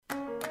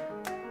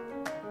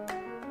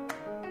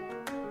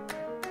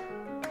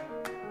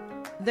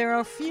There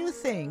are few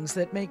things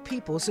that make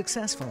people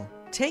successful.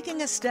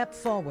 Taking a step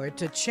forward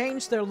to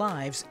change their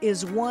lives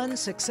is one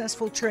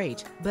successful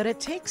trait, but it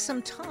takes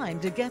some time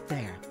to get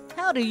there.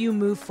 How do you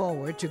move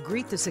forward to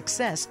greet the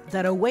success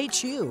that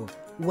awaits you?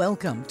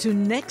 Welcome to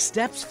Next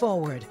Steps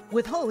Forward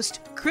with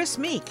host Chris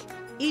Meek.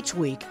 Each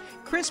week,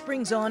 Chris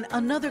brings on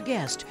another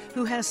guest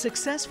who has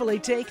successfully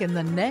taken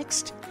the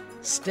next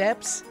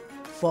steps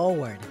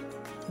forward.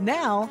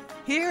 Now,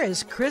 here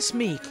is Chris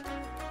Meek.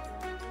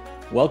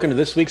 Welcome to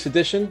this week's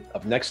edition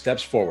of Next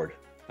Steps Forward.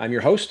 I'm your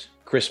host,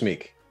 Chris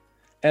Meek.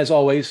 As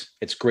always,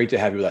 it's great to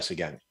have you with us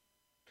again.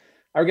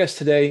 Our guest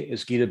today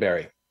is Gita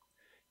Barry.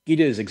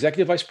 Gita is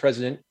Executive Vice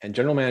President and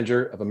General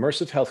Manager of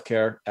Immersive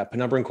Healthcare at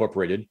Penumbra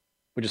Inc,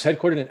 which is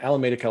headquartered in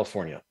Alameda,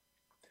 California.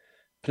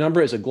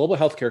 Penumbra is a global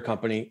healthcare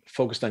company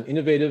focused on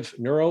innovative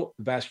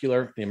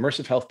neurovascular and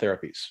immersive health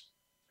therapies.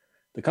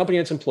 The company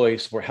and its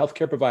employees support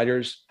healthcare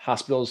providers,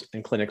 hospitals,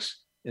 and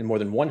clinics in more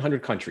than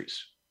 100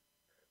 countries.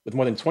 With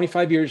more than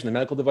 25 years in the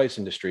medical device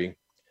industry,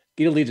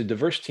 Gita leads a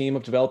diverse team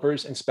of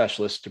developers and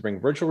specialists to bring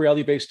virtual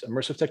reality-based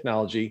immersive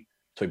technology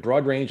to a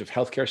broad range of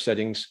healthcare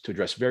settings to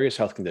address various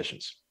health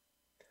conditions.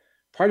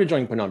 Prior to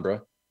joining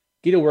Penumbra,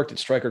 Gita worked at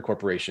Stryker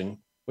Corporation,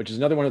 which is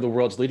another one of the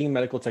world's leading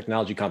medical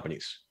technology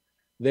companies.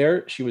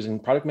 There, she was in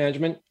product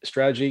management,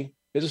 strategy,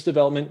 business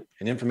development,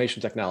 and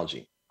information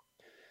technology.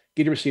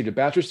 Gita received a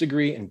bachelor's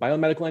degree in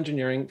biomedical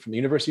engineering from the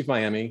University of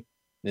Miami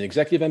and an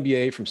executive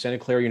MBA from Santa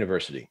Clara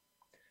University.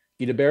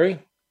 Gita Barry,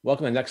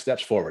 welcome to Next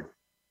Steps Forward.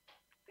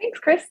 Thanks,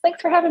 Chris.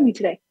 Thanks for having me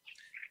today.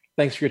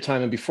 Thanks for your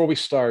time. And before we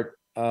start,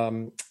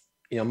 my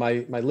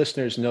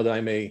listeners know that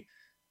I'm a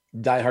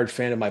diehard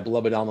fan of my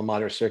beloved alma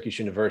mater, Syracuse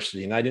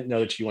University, and I didn't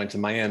know that you went to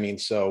Miami.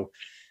 And so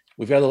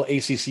we've got a little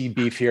ACC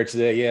beef here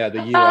today. Yeah,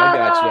 the U.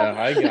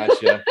 I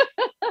got you.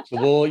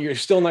 So you're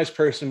still a nice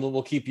person.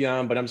 We'll keep you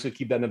on, but I'm just going to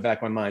keep that in the back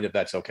of my mind if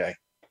that's okay.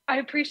 I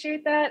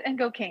appreciate that, and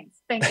go Canes.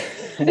 Thank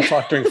you. We'll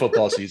talk during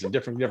football season.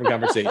 Different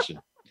conversation.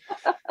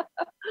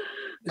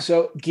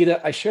 So,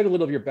 Gita, I shared a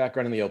little of your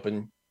background in the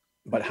open,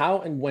 but how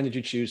and when did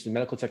you choose the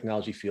medical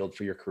technology field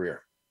for your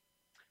career?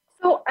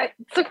 So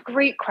it's a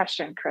great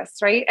question, Chris,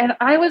 right? And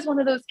I was one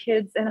of those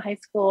kids in high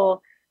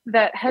school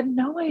that had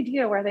no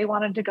idea where they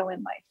wanted to go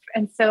in life.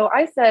 And so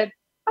I said,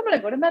 I'm going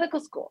to go to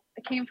medical school.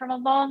 I came from a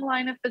long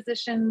line of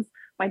physicians.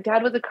 My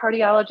dad was a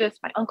cardiologist.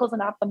 My uncle's an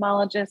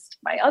ophthalmologist.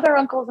 My other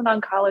uncle's an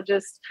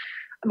oncologist.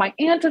 My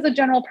aunt is a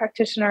general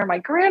practitioner. My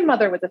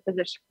grandmother was a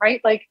physician, right?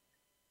 Like,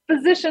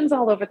 physicians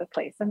all over the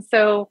place. And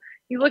so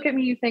you look at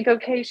me, you think,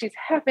 okay, she's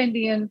half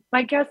Indian.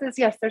 My guess is,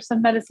 yes, there's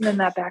some medicine in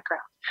that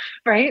background,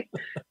 right?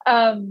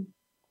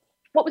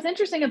 What was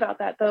interesting about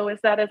that, though, is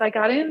that as I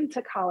got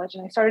into college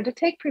and I started to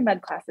take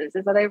pre-med classes,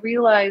 is that I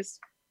realized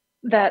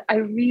that I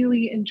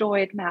really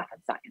enjoyed math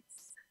and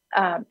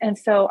science. And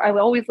so I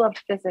always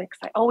loved physics.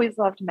 I always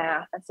loved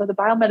math. And so the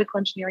biomedical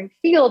engineering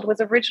field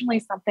was originally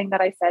something that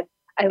I said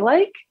I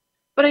like,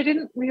 but I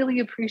didn't really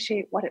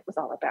appreciate what it was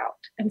all about.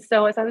 And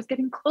so as I was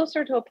getting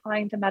closer to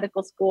applying to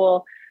medical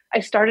school,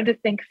 I started to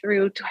think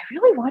through, do I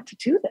really want to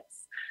do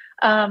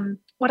this?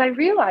 What I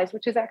realized,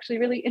 which is actually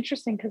really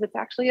interesting because it's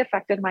actually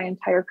affected my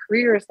entire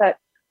career, is that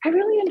I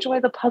really enjoy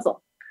the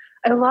puzzle.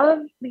 I love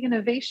the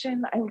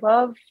innovation. I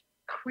love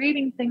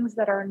creating things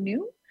that are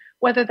new,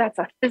 whether that's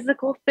a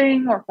physical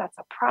thing or if that's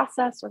a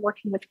process or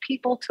working with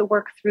people to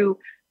work through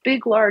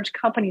big, large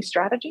company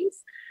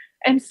strategies.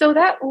 And so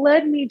that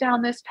led me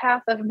down this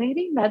path of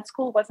maybe med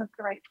school wasn't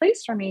the right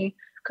place for me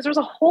because there was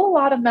a whole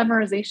lot of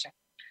memorization.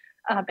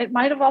 It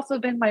might have also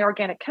been my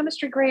organic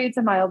chemistry grades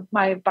and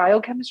my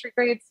biochemistry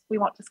grades. We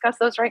won't discuss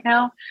those right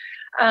now.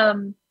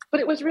 But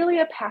it was really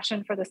a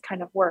passion for this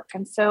kind of work.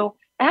 And so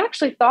I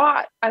actually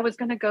thought I was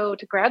going to go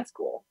to grad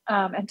school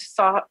and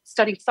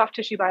study soft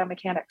tissue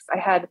biomechanics. I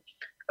had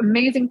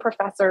amazing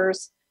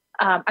professors.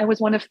 I was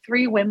one of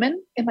 3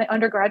 women in my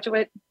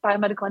undergraduate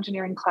biomedical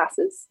engineering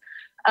classes.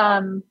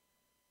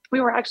 We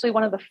were actually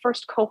one of the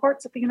first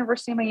cohorts at the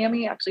University of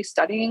Miami actually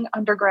studying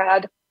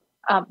undergrad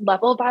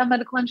level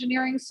biomedical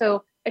engineering.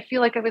 So I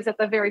feel like I was at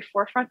the very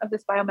forefront of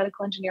this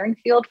biomedical engineering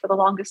field. For the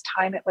longest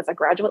time, it was a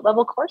graduate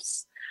level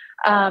course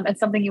and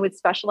something you would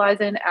specialize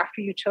in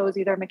after you chose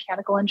either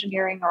mechanical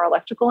engineering or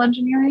electrical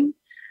engineering.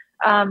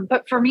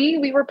 But for me,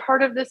 we were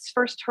part of this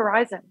first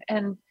horizon.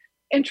 And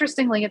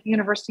interestingly, at the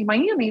University of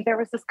Miami, there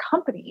was this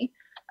company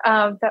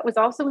that was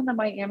also in the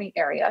Miami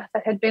area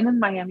that had been in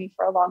Miami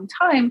for a long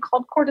time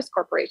called Cordis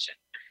Corporation.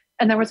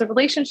 And there was a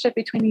relationship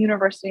between the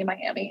University of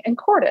Miami and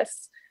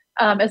Cordis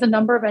as a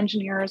number of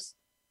engineers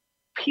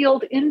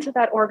peeled into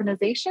that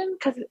organization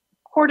because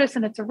Cordis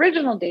in its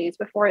original days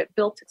before it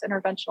built its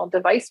interventional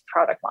device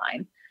product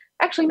line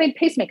actually made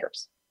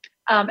pacemakers.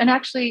 And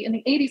actually in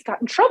the 80s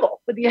got in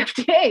trouble with the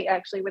FDA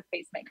actually with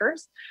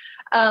pacemakers,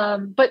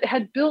 but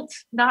had built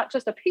not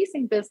just a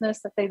pacing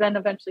business that they then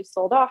eventually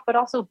sold off, but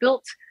also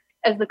built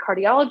as the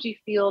cardiology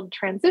field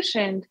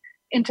transitioned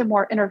into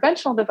more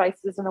interventional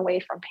devices and away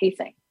from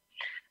pacing.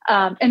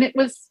 And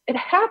it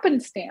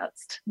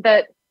happenstanced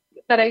that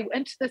I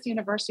went to this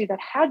university that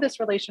had this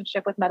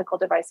relationship with medical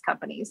device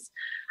companies.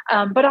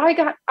 But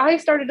I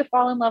started to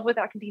fall in love with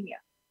academia.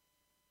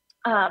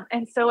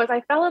 And so as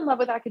I fell in love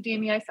with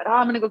academia, I said, oh,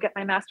 I'm going to go get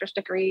my master's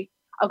degree.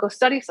 I'll go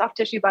study soft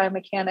tissue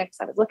biomechanics.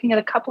 I was looking at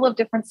a couple of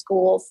different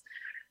schools,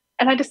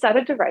 and I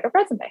decided to write a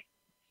resume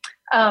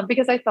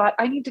because I thought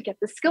I need to get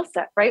this skill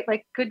set, right?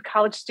 Like good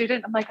college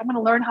student, I'm like, I'm going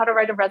to learn how to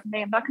write a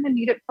resume. I'm not going to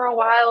need it for a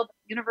while.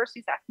 The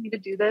university's asking me to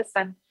do this.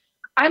 And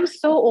I'm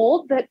so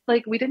old that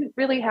like we didn't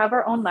really have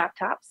our own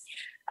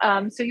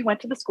laptops. So you went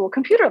to the school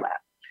computer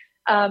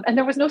lab. And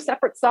there was no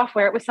separate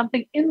software. It was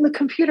something in the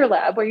computer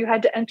lab where you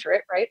had to enter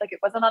it, right? Like it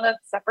wasn't on a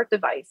separate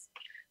device.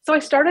 So I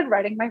started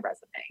writing my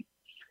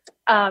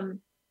resume.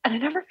 And I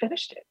never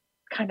finished it,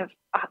 kind of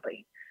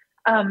oddly.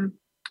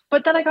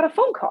 But then I got a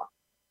phone call.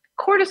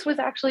 Cordis was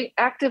actually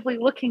actively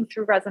looking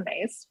through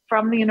resumes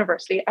from the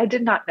university. I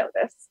did not know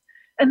this.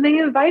 And they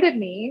invited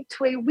me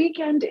to a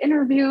weekend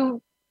interview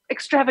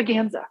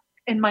extravaganza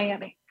in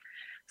Miami.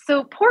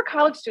 So poor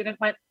college student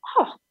went,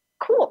 oh,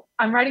 cool.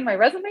 I'm writing my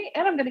resume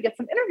and I'm going to get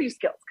some interview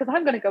skills because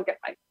I'm going to go get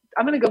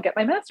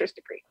my master's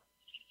degree.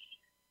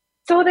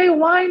 So they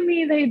wine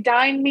me, they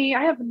dine me.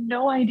 I have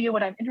no idea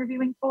what I'm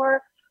interviewing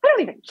for. I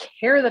don't even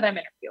care that I'm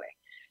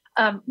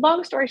interviewing.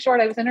 Long story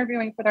short, I was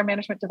interviewing for their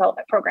management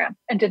development program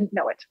and didn't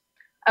know it.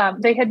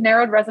 They had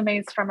narrowed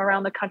resumes from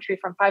around the country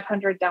from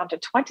 500 down to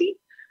 20.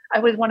 I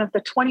was one of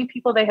the 20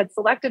 people they had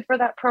selected for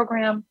that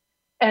program.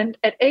 And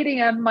at 8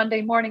 a.m.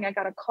 Monday morning, I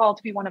got a call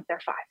to be one of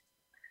their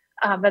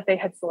 5 that they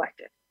had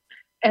selected.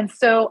 And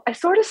so I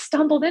sort of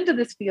stumbled into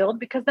this field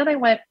because then I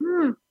went,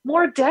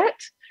 more debt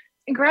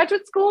in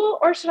graduate school,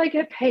 or should I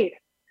get paid?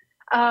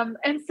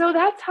 And so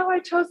that's how I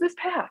chose this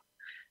path.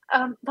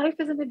 Life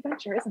is an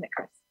adventure, isn't it,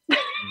 Chris?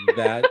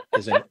 That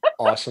is an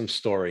awesome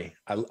story.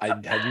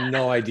 I had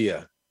no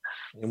idea.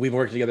 And we've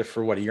worked together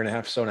for what, a year and a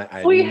half? So, and I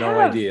had no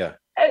idea.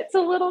 It's a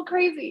little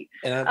crazy.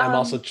 And I'm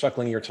also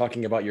chuckling. You're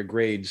talking about your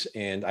grades.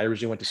 And I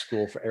originally went to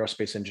school for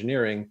aerospace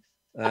engineering.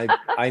 And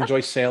I enjoy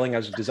sailing. I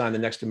was designed the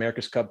next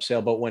America's Cup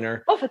sailboat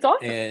winner. Oh, that's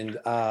awesome. And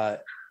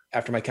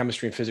after my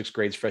chemistry and physics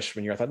grades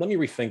freshman year, I thought, let me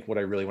rethink what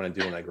I really want to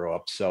do when I grow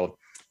up. So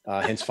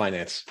hence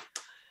finance.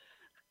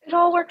 It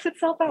all works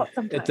itself out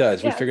sometimes. It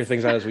does. Yes. We figure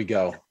things out as we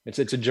go. It's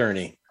a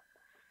journey.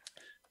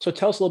 So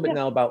tell us a little bit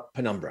now about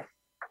Penumbra.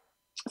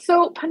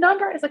 So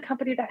Penumbra is a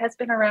company that has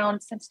been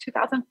around since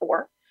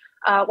 2004,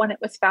 when it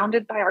was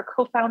founded by our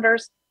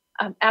co-founders,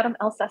 Adam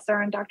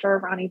Elsesser and Dr.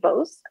 Arani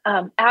Bose.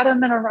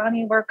 Adam and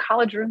Arani were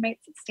college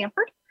roommates at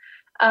Stanford.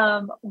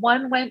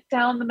 One went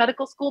down the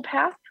medical school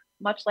path,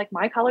 much like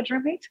my college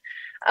roommate.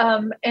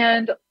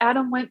 And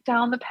Adam went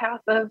down the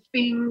path of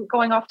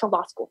going off to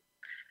law school.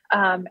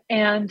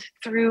 And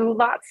through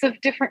lots of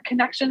different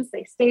connections,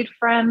 they stayed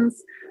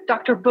friends.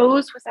 Dr.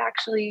 Bose was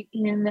actually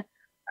in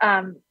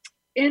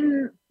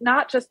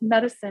not just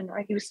medicine,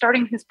 right? He was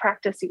starting his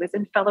practice. He was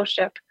in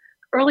fellowship.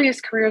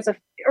 Earliest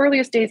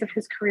days of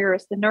his career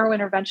as the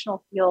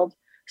neurointerventional field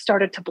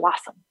started to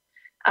blossom.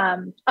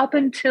 Up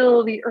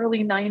until the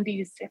early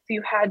 90s, if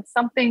you had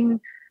something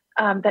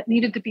that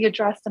needed to be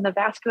addressed in the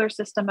vascular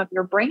system of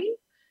your brain,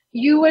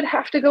 you would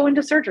have to go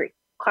into surgery.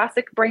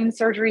 Classic brain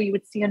surgery, you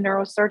would see a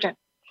neurosurgeon.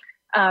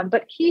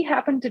 But he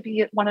happened to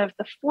be at one of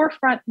the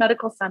forefront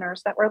medical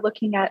centers that were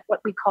looking at what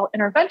we call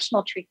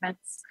interventional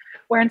treatments,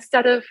 where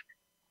instead of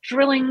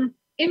drilling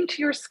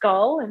into your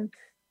skull and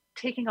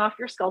taking off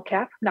your skull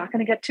cap, not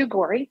going to get too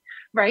gory,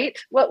 right?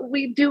 What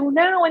we do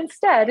now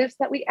instead is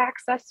that we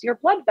access your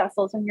blood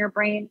vessels in your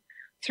brain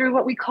through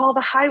what we call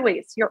the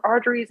highways, your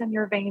arteries and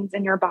your veins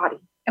in your body.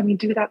 And we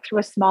do that through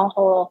a small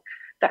hole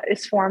that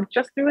is formed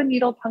just through a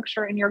needle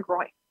puncture in your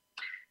groin.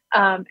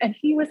 And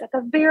he was at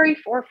the very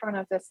forefront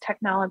of this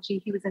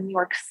technology. He was in New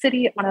York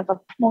City at one of the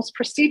most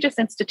prestigious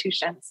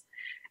institutions.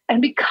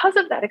 And because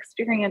of that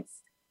experience,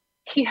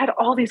 he had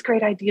all these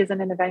great ideas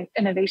and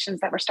innovations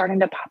that were starting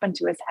to pop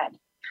into his head.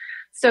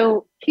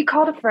 So he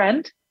called a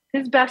friend,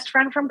 his best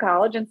friend from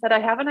college, and said, I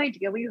have an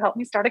idea. Will you help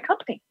me start a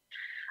company?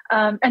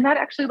 And that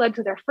actually led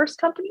to their first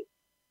company.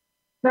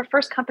 Their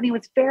first company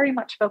was very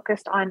much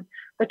focused on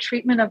the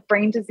treatment of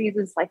brain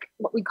diseases like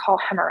what we call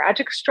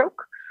hemorrhagic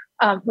stroke,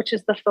 which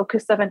is the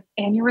focus of an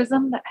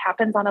aneurysm that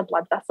happens on a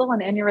blood vessel. An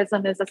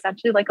aneurysm is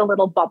essentially like a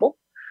little bubble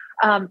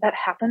that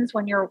happens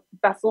when your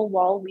vessel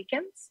wall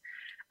weakens.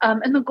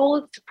 And the goal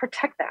is to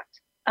protect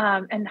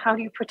that. And how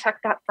do you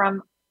protect that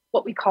from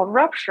what we call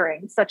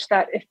rupturing, such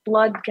that if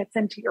blood gets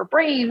into your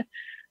brain,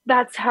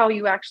 that's how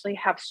you actually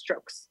have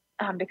strokes,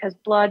 because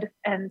blood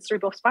and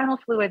cerebrospinal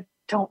fluid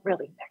don't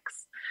really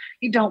mix.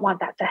 You don't want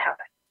that to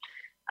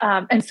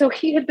happen. And so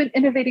he had been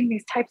innovating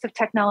these types of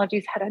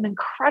technologies, had an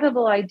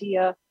incredible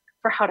idea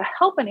for how to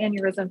help an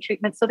aneurysm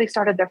treatment. So they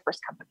started their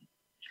first company.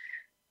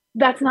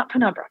 That's not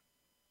Penumbra.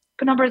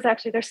 Penumbra is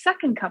actually their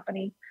second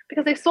company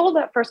because they sold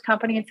that first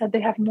company and said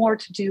they have more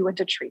to do and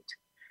to treat.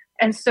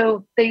 And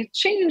so they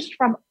changed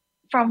from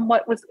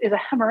what is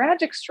a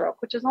hemorrhagic stroke,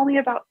 which is only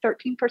about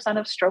 13%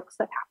 of strokes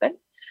that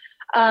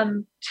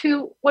happen,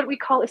 to what we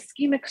call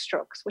ischemic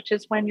strokes, which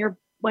is when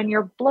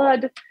your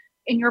blood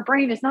in your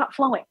brain is not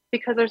flowing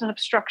because there's an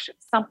obstruction,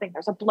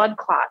 there's a blood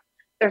clot,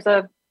 there's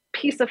a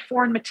piece of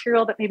foreign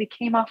material that maybe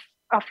came off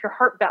your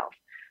heart valve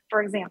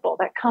for example,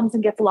 that comes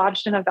and gets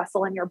lodged in a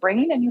vessel in your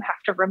brain, and you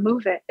have to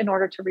remove it in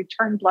order to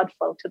return blood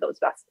flow to those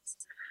vessels.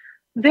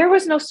 There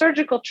was no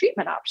surgical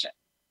treatment option,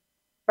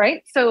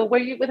 right? So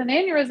with an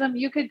aneurysm,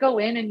 you could go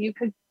in and you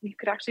could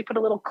actually put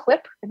a little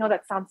clip. I know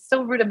that sounds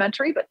so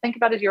rudimentary, but think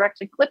about it, you're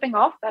actually clipping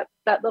off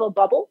that little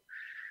bubble.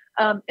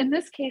 In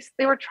this case,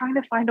 they were trying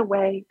to find a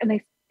way, and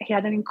they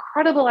had an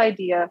incredible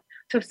idea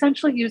to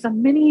essentially use a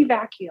mini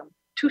vacuum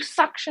to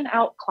suction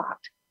out clot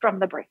from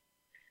the brain.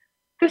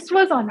 This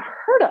was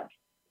unheard of.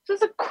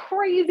 This is a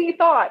crazy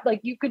thought. Like,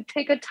 you could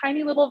take a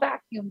tiny little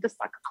vacuum to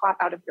suck a clot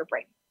out of your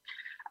brain.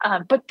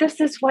 But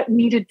this is what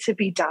needed to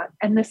be done.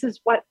 And this is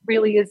what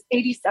really is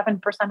 87%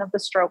 of the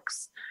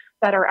strokes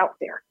that are out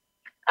there.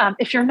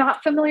 If you're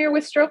not familiar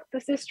with stroke,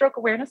 this is Stroke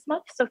Awareness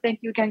Month. So thank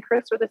you again,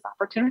 Chris, for this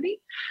opportunity.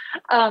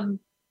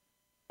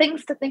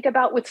 Things to think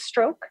about with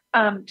stroke,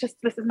 this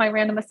is my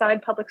random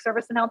aside public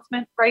service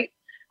announcement, right?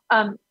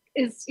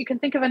 Is you can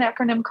think of an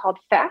acronym called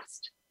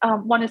FAST.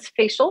 One is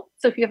facial.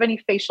 So if you have any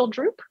facial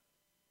droop,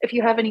 if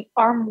you have any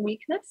arm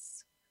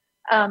weakness,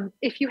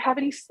 if you have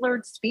any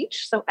slurred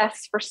speech, so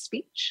S for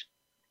speech,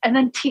 and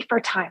then T for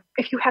time.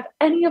 If you have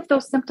any of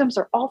those symptoms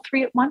or all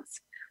three at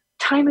once,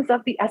 time is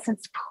of the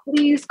essence.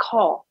 Please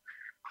call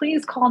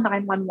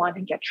 911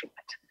 and get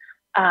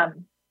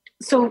treatment.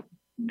 So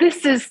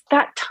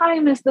that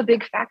time is the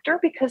big factor,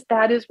 because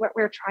that is what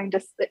we're trying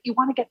to, you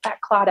want to get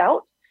that clot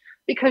out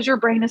because your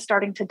brain is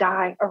starting to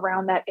die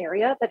around that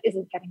area that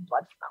isn't getting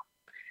blood flow.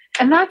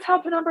 And that's how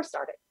Penumbra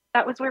started.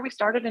 That was where we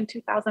started in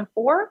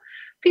 2004.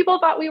 People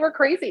thought we were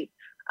crazy.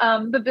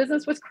 The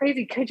business was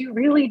crazy. Could you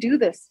really do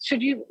this?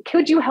 Could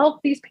you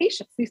help these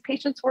patients? These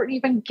patients weren't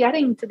even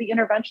getting to the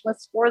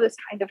interventionalists for this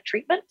kind of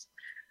treatment.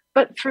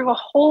 But through a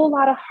whole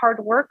lot of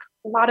hard work,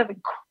 a lot of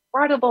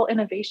incredible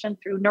innovation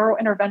through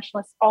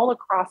neurointerventionists all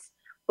across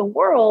the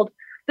world,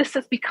 this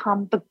has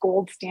become the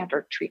gold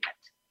standard treatment.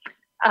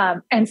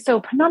 And so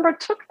Penumbra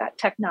took that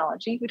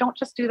technology. We don't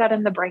just do that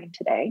in the brain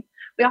today.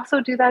 We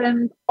also do that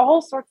in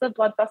all sorts of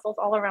blood vessels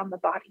all around the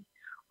body,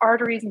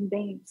 arteries and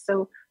veins.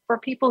 So for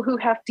people who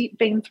have deep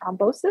vein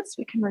thrombosis,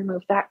 we can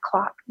remove that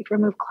clot. We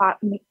remove clot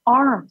in the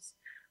arms.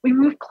 We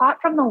remove clot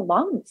from the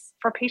lungs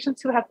for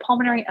patients who have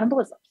pulmonary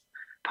embolisms.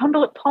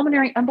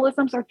 Pulmonary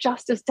embolisms are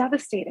just as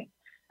devastating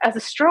as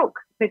a stroke.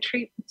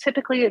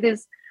 Typically it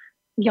is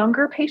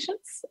younger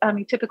patients.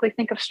 You typically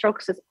think of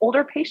strokes as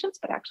older patients,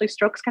 but actually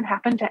strokes can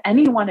happen to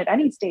anyone at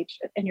any stage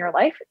in your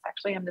life. It's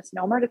actually a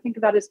misnomer to think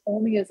about as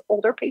only as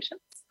older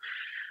patients.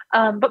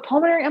 But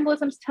pulmonary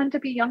embolisms tend to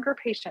be younger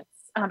patients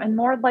and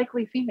more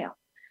likely female.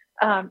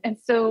 And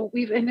so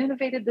we've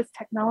innovated this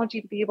technology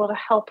to be able to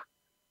help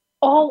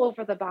all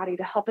over the body,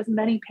 to help as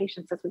many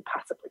patients as we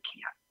possibly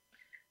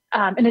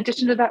can. In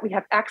addition to that, we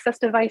have access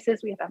devices,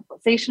 we have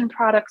embolization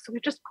products. So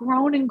we've just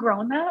grown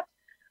that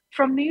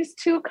from these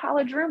two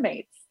college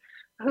roommates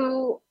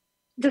who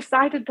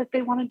decided that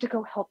they wanted to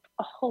go help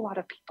a whole lot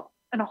of people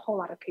and a whole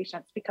lot of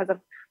patients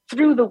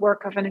through the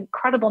work of an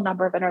incredible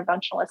number of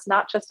interventionalists,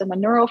 not just in the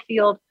neuro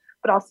field,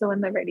 but also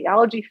in the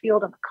radiology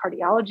field and the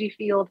cardiology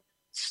field.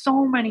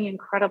 So many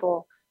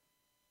incredible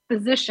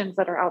physicians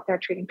that are out there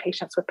treating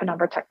patients with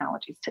Penumbra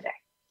technologies today.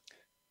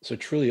 So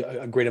truly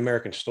a great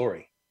American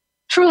story.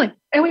 Truly.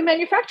 And we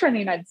manufacture in the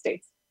United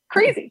States.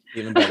 Crazy.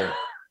 Even better.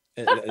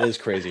 It is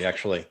crazy,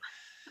 actually.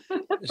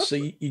 So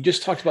you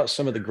just talked about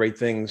some of the great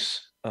things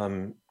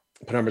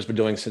Penumbra's been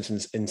doing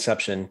since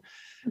inception.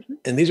 Mm-hmm.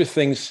 And these are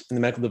things in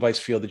the medical device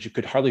field that you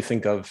could hardly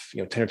think of,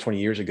 10 or 20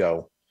 years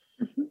ago.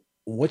 Mm-hmm.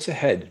 What's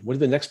ahead? What do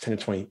the next 10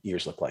 to 20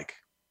 years look like?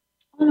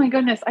 Oh my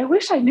goodness. I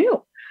wish I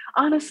knew,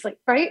 honestly,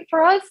 right?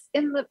 For us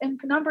in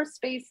Penumbra's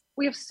space,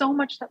 we have so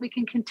much that we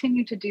can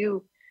continue to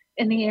do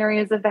in the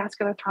areas of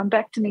vascular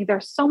thrombectomy.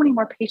 There's so many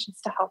more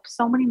patients to help,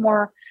 so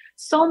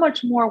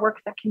much more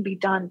work that can be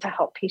done to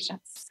help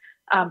patients.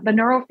 The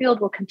neuro field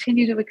will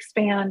continue to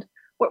expand.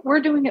 What we're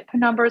doing at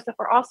Penumbra is that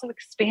we're also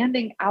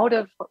expanding out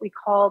of what we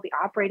call the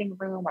operating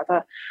room or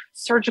the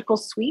surgical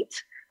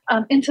suite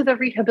into the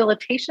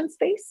rehabilitation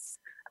space,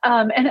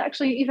 and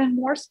actually even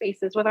more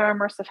spaces with our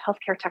immersive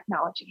healthcare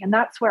technology. And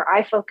that's where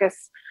I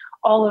focus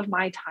all of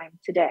my time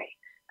today.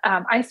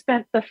 I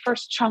spent the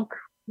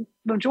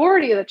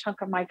majority of the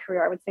chunk of my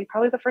career, I would say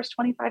probably the first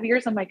 25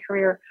 years of my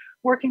career,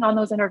 working on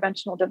those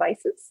interventional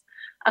devices.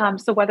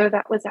 So whether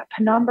that was at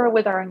Penumbra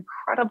with our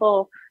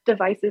incredible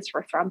devices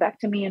for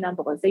thrombectomy and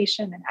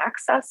embolization and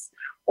access,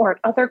 or at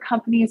other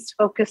companies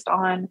focused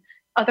on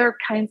other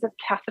kinds of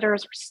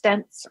catheters or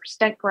stents or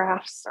stent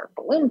grafts or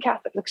balloon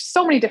catheters. There's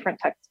so many different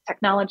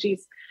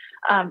technologies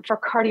for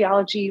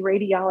cardiology,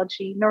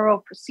 radiology,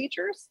 neuro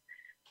procedures.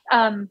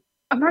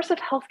 Immersive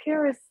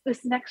healthcare is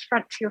this next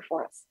frontier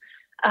for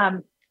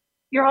us.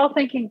 You're all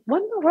thinking,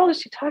 what in the world is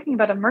she talking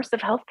about immersive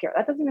healthcare?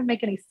 That doesn't even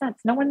make any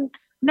sense.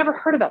 Never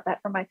heard about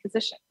that from my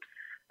physician.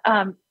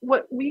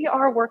 What we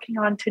are working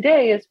on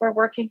today is we're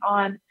working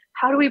on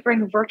how do we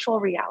bring virtual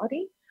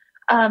reality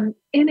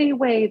in a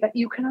way that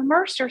you can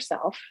immerse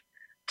yourself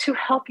to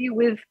help you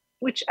with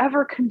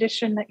whichever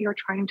condition that you're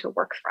trying to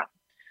work from.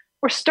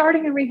 We're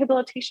starting in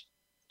rehabilitation.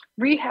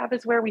 Rehab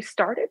is where we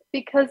started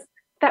because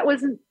that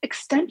was an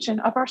extension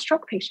of our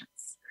stroke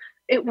patients.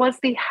 It was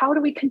the how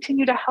do we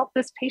continue to help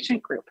this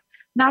patient group?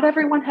 Not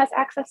everyone has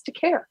access to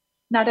care.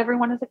 Not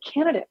everyone is a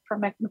candidate for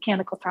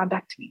mechanical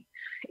thrombectomy.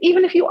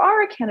 Even if you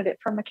are a candidate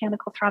for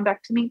mechanical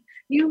thrombectomy,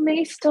 you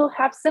may still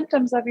have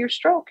symptoms of your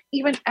stroke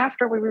even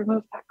after we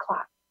remove that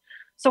clot.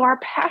 So our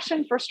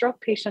passion for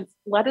stroke patients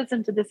led us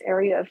into this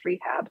area of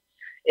rehab.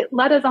 It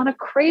led us on a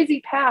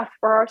crazy path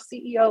for our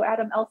CEO,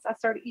 Adam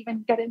Elsesser, to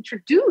even get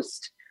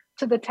introduced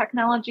to the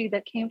technology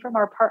that came from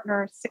our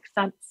partner, Sixth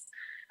Sense,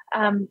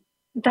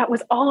 that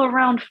was all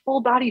around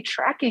full body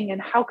tracking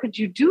and how could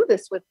you do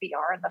this with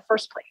VR in the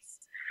first place.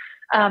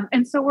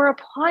 And so we're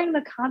applying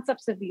the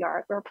concepts of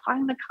VR, we're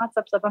applying the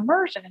concepts of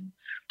immersion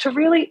to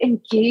really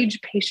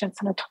engage patients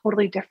in a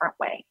totally different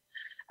way.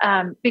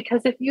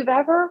 Because if you've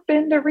ever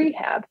been to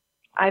rehab,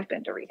 I've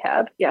been to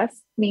rehab,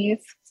 yes, knees,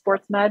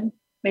 sports med,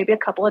 maybe a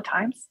couple of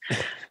times.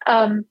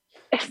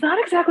 It's not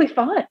exactly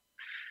fun.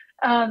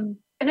 And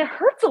it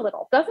hurts a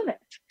little, doesn't it?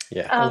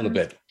 Yeah, a little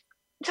bit.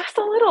 Just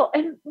a little.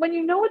 And when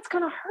you know it's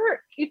going to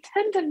hurt, you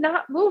tend to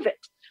not move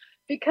it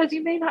because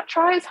you may not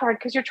try as hard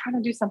because you're trying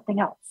to do something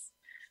else.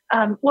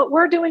 What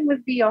we're doing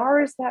with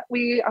VR is that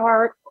we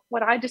are,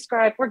 what I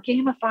describe, we're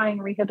gamifying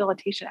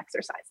rehabilitation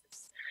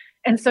exercises.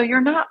 And so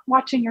you're not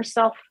watching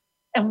yourself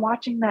and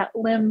watching that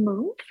limb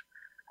move.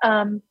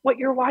 What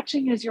you're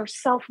watching is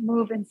yourself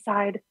move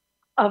inside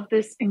of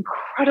this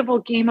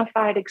incredible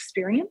gamified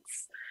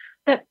experience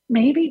that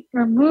maybe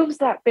removes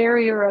that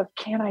barrier of,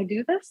 can I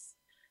do this?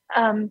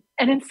 And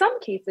in some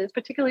cases,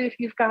 particularly if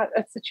you've got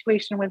a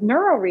situation with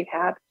neuro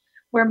rehab,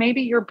 where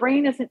maybe your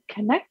brain isn't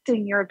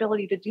connecting your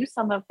ability to do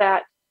some of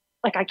that,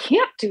 like, I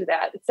can't do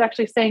that. It's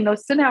actually saying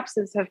those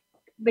synapses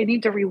they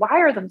need to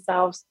rewire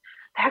themselves.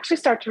 They actually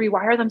start to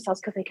rewire themselves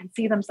because they can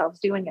see themselves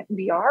doing it in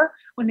VR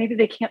when maybe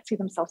they can't see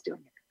themselves doing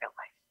it in real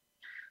life.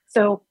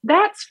 So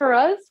that's for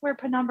us where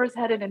Penumbra is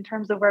headed in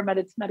terms of where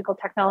medical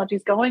technology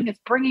is going, is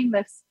bringing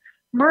this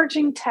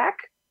merging tech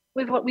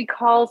with what we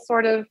call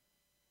sort of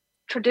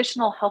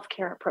traditional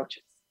healthcare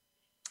approaches.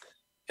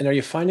 And are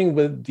you finding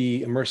with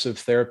the immersive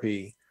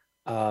therapy,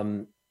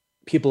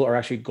 people are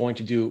actually going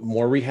to do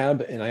more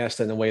rehab? And I asked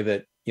that in a way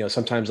that,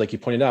 sometimes, like you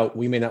pointed out,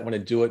 we may not want to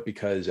do it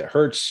because it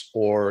hurts,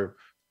 or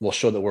we'll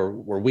show that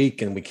we're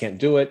weak and we can't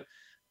do it.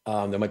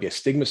 There might be a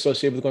stigma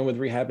associated with going with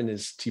rehab. And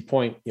as to your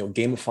point,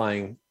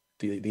 gamifying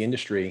the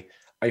industry,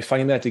 are you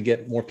finding that to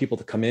get more people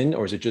to come in,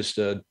 or is it just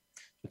a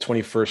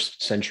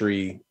 21st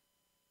century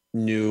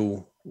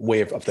new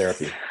way of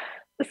therapy?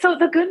 So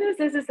the good news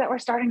is that we're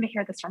starting to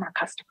hear this from our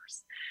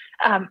customers.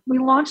 We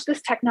launched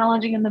this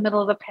technology in the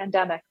middle of the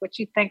pandemic, which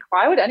you think,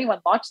 why would anyone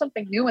launch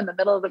something new in the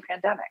middle of the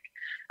pandemic?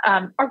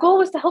 Our goal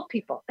was to help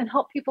people and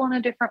help people in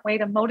a different way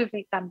to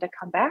motivate them to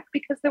come back,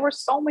 because there were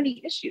so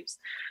many issues,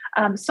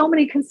 so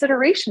many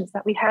considerations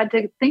that we had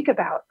to think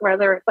about,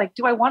 whether, like,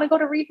 do I want to go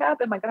to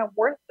rehab? Am I going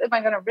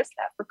to risk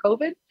that for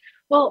COVID?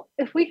 Well,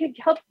 if we could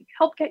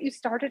help get you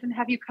started and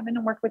have you come in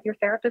and work with your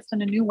therapist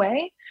in a new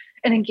way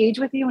and engage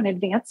with you and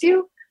advance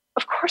you,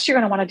 of course, you're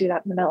going to want to do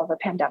that in the middle of a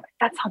pandemic.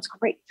 That sounds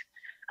great.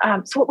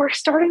 So what we're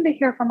starting to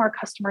hear from our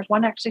customers,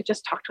 one actually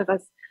just talked with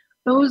us,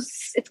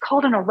 it's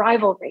called an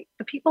arrival rate.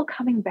 The people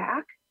coming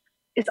back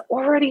is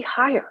already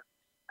higher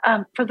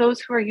for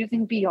those who are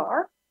using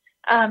VR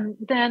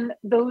than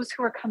those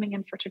who are coming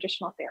in for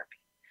traditional therapy.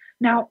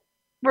 Now,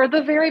 we're at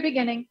the very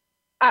beginning.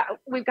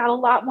 We've got a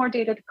lot more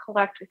data to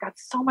collect. We've got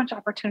so much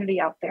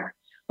opportunity out there,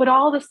 but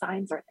all the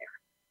signs are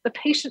there. The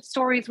patient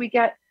stories we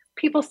get,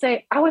 people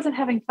say, I wasn't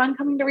having fun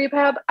coming to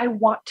rehab. I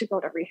want to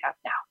go to rehab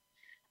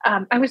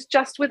now. I was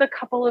just with a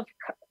couple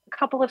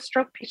of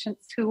stroke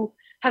patients who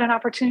had an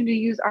opportunity to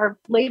use our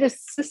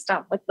latest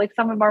system, like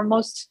some of our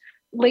most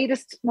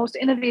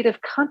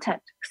innovative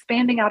content,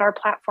 expanding out our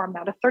platform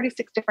now to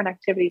 36 different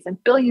activities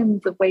and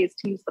billions of ways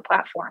to use the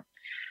platform,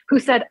 who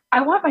said, I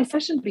want my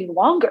session to be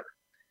longer.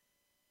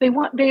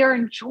 They are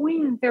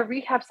enjoying their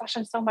rehab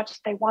session so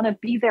much, they want to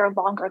be there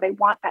longer. They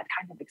want that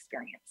kind of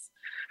experience.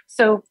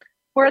 So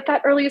we're at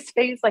that earliest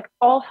phase, like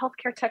all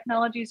healthcare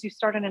technologies. You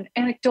start in an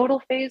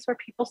anecdotal phase where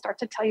people start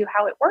to tell you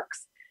how it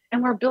works.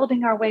 And we're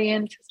building our way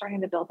into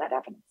starting to build that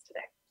evidence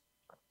today.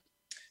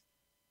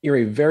 You're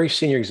a very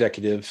senior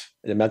executive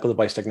at a medical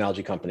device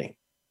technology company.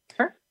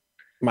 Sure.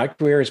 My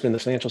career has been in the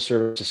financial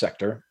services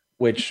sector,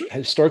 which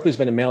historically has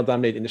been a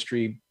male-dominated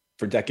industry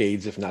for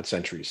decades, if not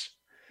centuries.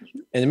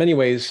 And in many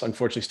ways,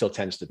 unfortunately, still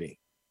tends to be.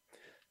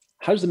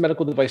 How does the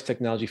medical device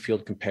technology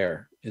field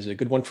compare? Is it a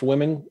good one for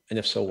women? And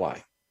if so,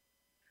 why?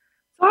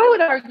 So I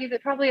would argue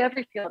that probably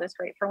every field is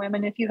great for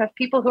women if you have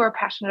people who are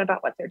passionate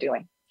about what they're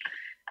doing.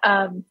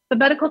 The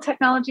medical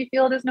technology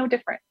field is no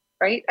different,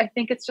 right? I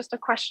think it's just a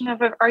question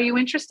of, are you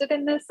interested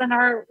in this? And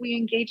are we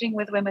engaging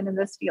with women in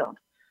this field?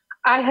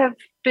 I have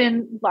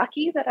been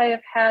lucky that I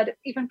have had,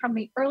 even from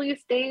the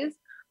earliest days,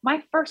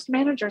 my first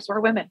managers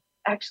were women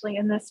actually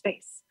in this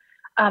space.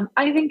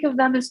 I think of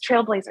them as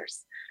trailblazers.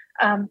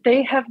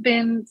 They have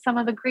been some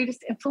of the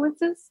greatest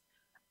influences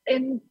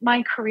in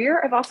my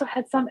career. I've also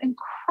had some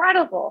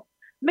incredible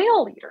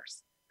male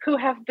leaders who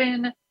have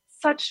been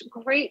such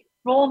great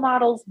role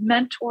models,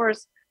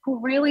 mentors, who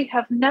really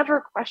have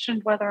never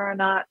questioned whether or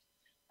not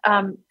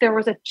there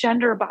was a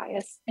gender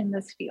bias in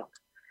this field.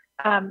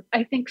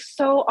 I think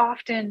so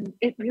often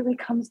it really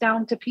comes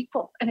down to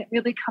people, and it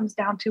really comes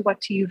down to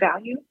what do you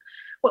value.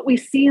 What we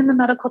see in the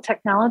medical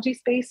technology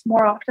space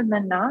more often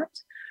than not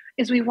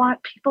is we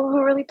want people who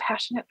are really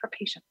passionate for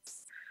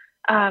patients.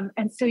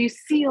 And so you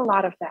see a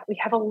lot of that. We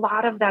have a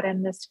lot of that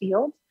in this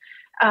field.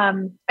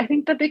 I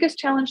think the biggest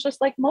challenge,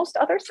 just like most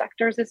other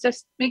sectors, is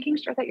just making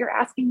sure that you're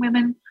asking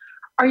women,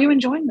 are you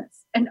enjoying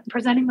this? And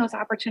presenting those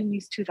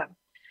opportunities to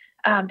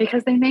them,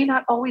 because they may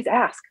not always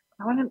ask.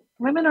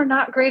 Women are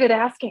not great at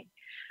asking.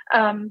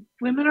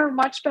 Women are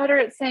much better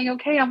at saying,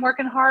 okay, I'm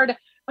working hard,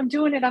 I'm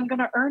doing it, I'm going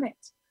to earn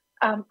it.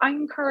 I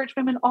encourage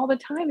women all the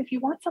time, if you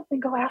want something,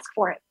 go ask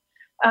for it.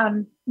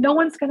 No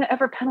one's going to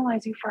ever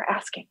penalize you for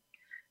asking,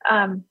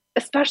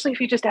 especially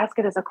if you just ask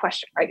it as a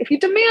question, right? If you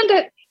demand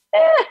it,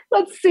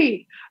 let's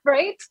see,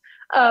 right?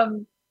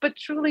 But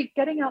truly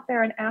getting out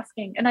there and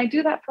asking, and I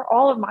do that for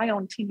all of my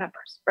own team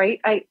members, right?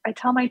 I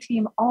tell my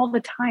team all the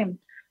time,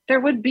 there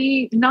would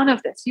be none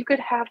of this. You could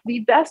have the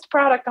best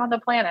product on the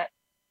planet,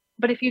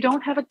 but if you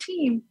don't have a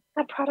team,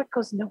 that product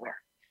goes nowhere.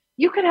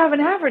 You could have an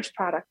average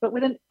product, but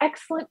with an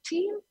excellent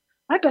team,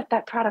 I bet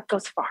that product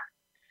goes far.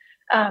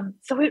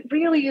 So it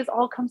really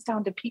all comes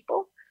down to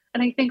people.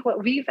 And I think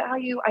what we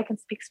value, I can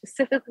speak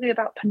specifically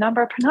about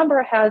Penumbra.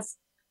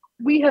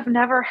 We have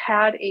never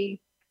had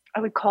I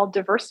would call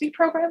diversity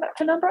program at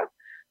Penumbra,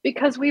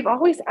 because we've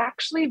always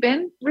actually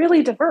been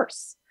really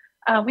diverse.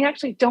 We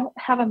actually don't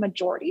have a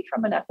majority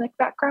from an ethnic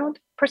background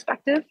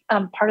perspective.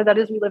 Part of that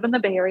is we live in the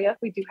Bay Area.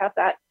 We do have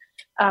that.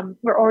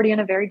 We're already in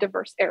a very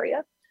diverse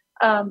area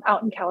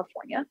out in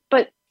California.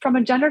 But from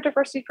a gender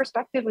diversity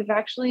perspective,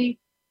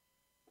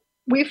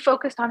 we've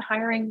focused on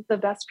hiring the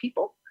best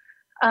people.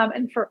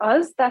 And for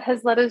us, that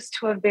has led us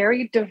to a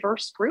very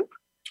diverse group.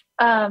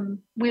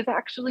 We've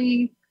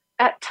actually,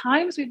 at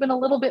times, we've been a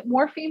little bit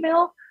more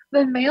female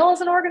than male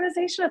as an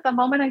organization. At the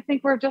moment, I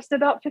think we're just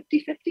about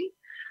 50-50.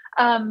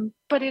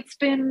 But it's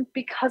been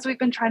because we've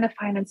been trying to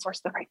find and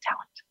source the right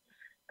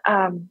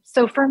talent.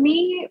 So for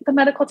me, the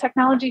medical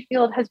technology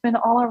field has been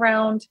all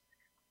around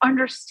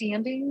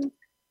understanding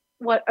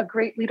what a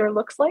great leader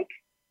looks like,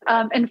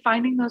 and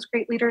finding those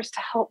great leaders to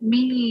help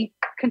me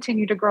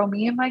continue to grow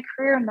me in my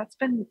career. And that's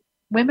been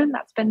women,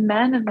 that's been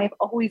men, and they've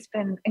always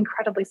been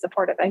incredibly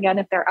supportive. Again,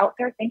 if they're out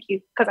there, thank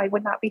you, because I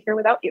would not be here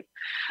without you.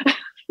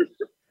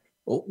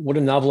 Well, what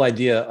a novel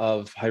idea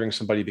of hiring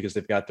somebody because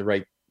they've got the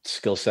right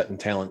skill set and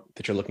talent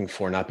that you're looking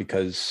for, not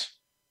because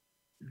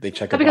they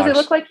check a box. Because they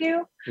look like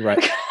you.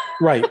 Right.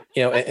 Right.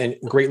 And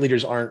great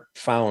leaders aren't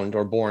found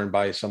or born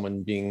by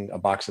someone being a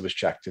box that was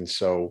checked. And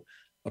so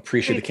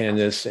appreciate the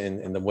candidness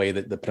and the way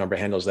that the Penumbra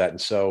handles that. And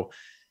so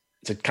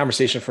it's a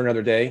conversation for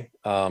another day.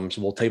 So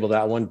we'll table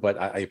that one, but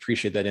I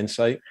appreciate that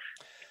insight.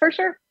 For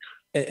sure.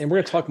 And we're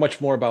going to talk much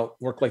more about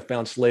work-life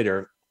balance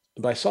later,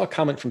 but I saw a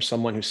comment from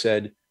someone who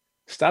said,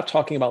 stop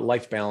talking about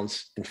life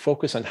balance and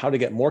focus on how to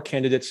get more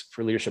candidates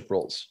for leadership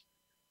roles.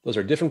 Those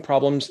are different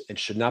problems and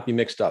should not be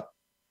mixed up.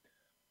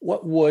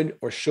 What would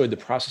or should the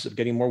process of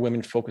getting more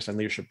women focused on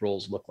leadership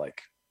roles look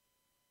like?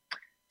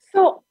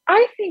 So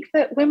I think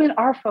that women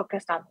are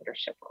focused on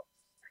leadership roles.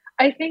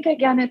 I think,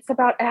 again, it's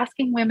about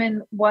asking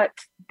women what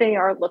they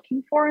are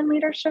looking for in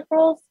leadership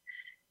roles.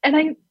 And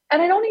I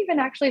don't even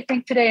actually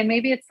think today, and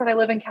maybe it's that I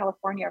live in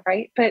California,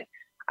 right? But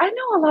I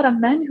know a lot of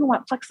men who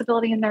want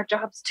flexibility in their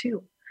jobs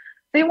too.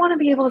 They want to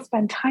be able to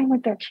spend time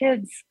with their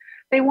kids.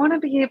 They want to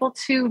be able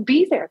to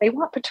be there. They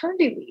want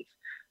paternity leave,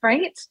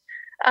 right?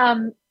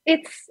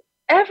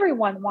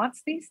 Everyone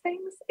wants these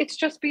things. It's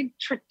just been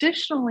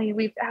traditionally,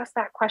 we've asked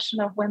that question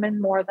of women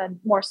more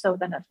so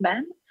than of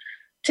men.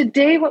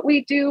 Today, what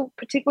we do,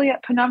 particularly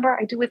at Penumbra,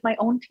 I do with my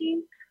own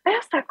team, I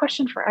ask that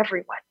question for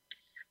everyone.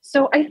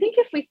 So I think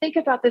if we think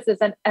about this as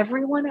an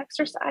everyone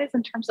exercise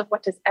in terms of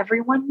what does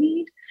everyone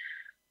need,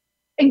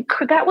 and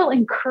that will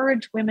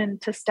encourage women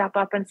to step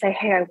up and say,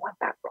 hey, I want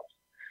that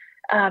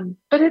role.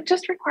 But it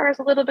just requires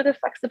a little bit of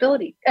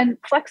flexibility. And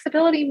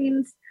flexibility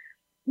means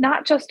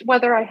not just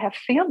whether I have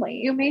family.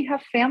 You may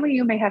have family,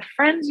 you may have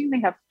friends, you may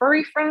have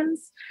furry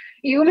friends,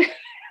 you may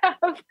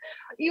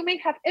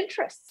have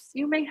interests,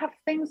 you may have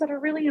things that are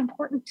really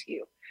important to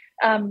you.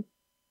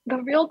 The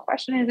real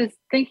question is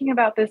thinking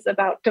about this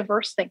about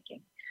diverse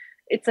thinking.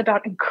 It's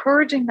about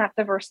encouraging that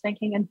diverse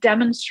thinking and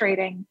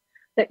demonstrating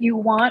that you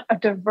want a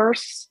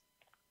diverse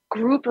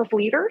group of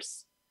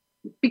leaders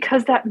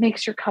because that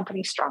makes your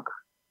company stronger.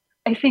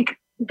 I think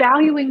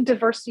valuing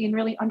diversity and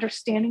really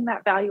understanding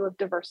that value of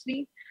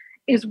diversity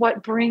is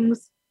what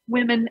brings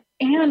women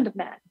and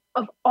men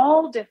of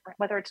all different,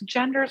 whether it's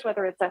genders,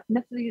 whether it's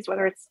ethnicities,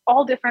 whether it's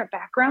all different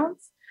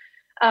backgrounds.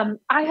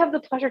 I have the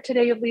pleasure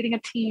today of leading a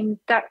team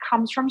that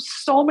comes from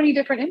so many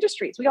different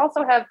industries. We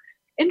also have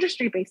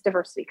industry-based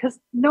diversity because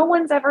no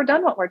one's ever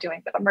done what we're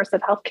doing with immersive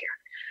healthcare.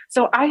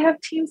 So I have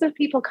teams of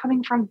people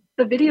coming from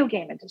the video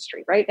game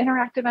industry, right?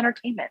 Interactive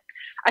entertainment.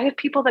 I have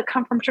people that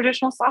come from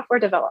traditional software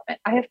development.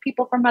 I have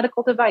people from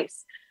medical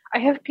device. I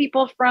have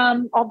people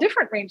from all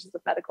different ranges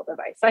of medical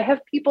device. I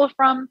have people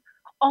from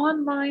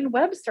online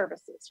web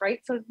services, right?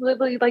 So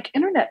literally like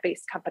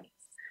internet-based companies.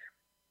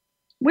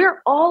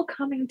 We're all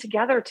coming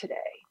together today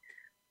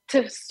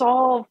to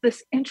solve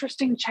this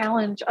interesting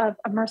challenge of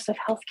immersive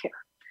healthcare.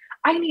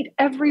 I need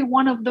every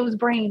one of those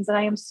brains, and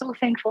I am so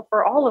thankful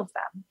for all of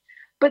them.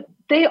 But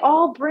they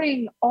all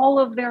bring all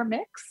of their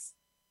mix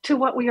to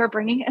what we are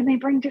bringing, and they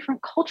bring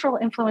different cultural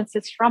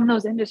influences from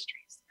those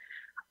industries.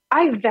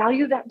 I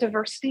value that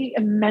diversity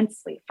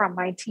immensely from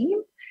my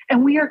team,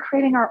 and we are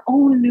creating our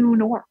own new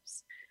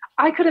norms.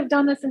 I could have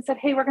done this and said,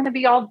 hey,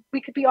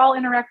 we could be all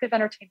interactive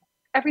entertainment.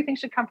 Everything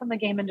should come from the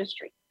game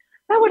industry.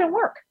 That wouldn't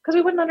work because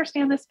we wouldn't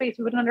understand this space.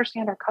 We wouldn't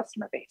understand our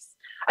customer base.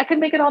 I could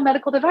make it all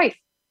medical device.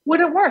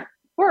 Wouldn't work.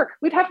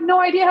 We'd have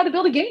no idea how to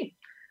build a game,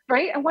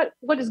 right? And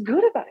what is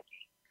good about a game.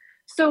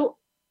 So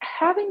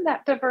having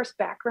that diverse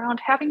background,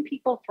 having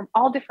people from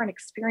all different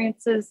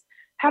experiences,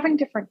 having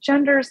different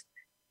genders,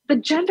 the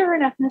gender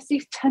and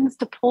ethnicity tends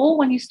to pull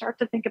when you start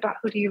to think about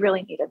who do you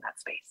really need in that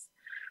space.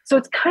 So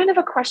it's kind of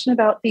a question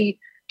about do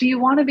you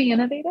want to be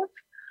innovative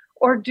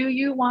or do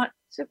you want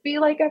to be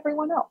like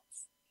everyone else?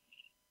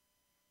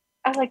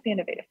 I like the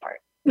innovative part.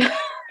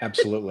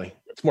 Absolutely.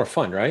 It's more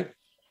fun, right?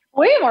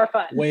 Way more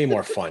fun. Way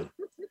more fun.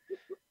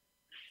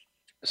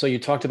 So you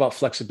talked about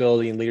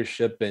flexibility and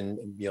leadership and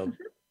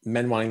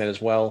men wanting that as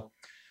well.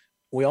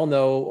 We all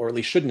know, or at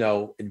least should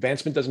know,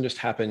 advancement doesn't just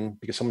happen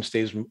because someone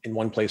stays in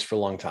one place for a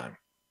long time.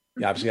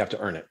 You obviously have to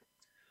earn it.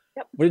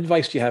 Yep. What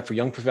advice do you have for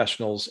young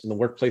professionals in the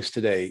workplace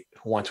today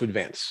who want to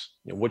advance?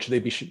 What should they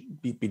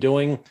be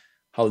doing?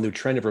 How the new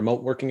trend of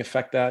remote working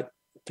affect that?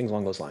 Things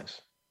along those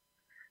lines.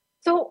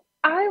 So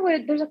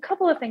there's a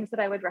couple of things that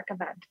I would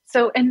recommend.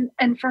 So,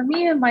 and for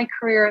me in my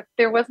career,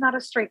 there was not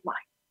a straight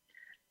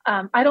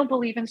line. I don't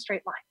believe in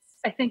straight lines.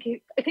 I think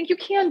you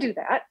can do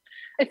that.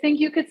 I think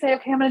you could say,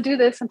 okay, I'm going to do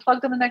this and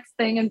plug to the next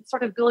thing and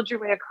sort of build your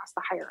way across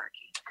the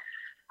hierarchy.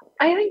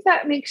 I think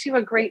that makes you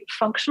a great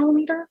functional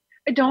leader.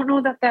 I don't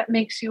know that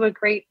makes you a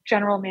great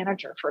general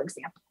manager, for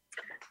example.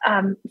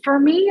 For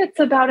me, it's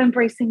about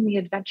embracing the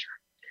adventure.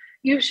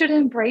 You should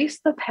embrace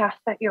the path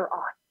that you're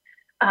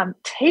on.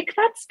 Take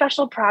that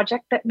special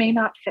project that may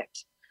not fit.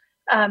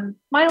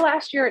 My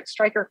last year at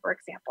Stryker, for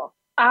example,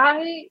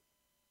 I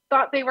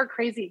thought they were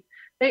crazy.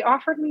 They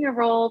offered me a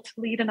role to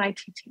lead an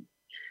IT team.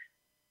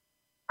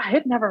 I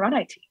had never run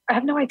IT. I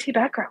have no IT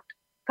background.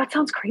 That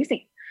sounds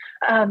crazy.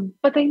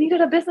 But they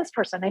needed a business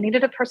person. They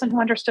needed a person who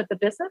understood the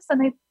business.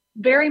 And they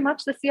very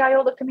much, the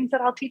CIO looked at me and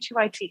said, I'll teach you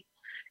IT.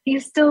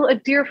 He's still a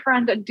dear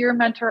friend, a dear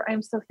mentor.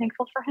 I'm so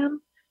thankful for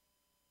him.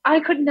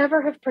 I could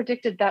never have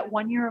predicted that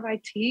 1 year of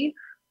IT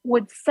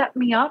would set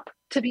me up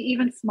to be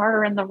even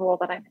smarter in the role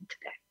that I'm in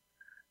today.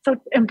 So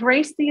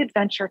embrace the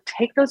adventure,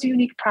 take those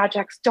unique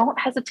projects. Don't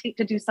hesitate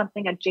to do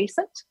something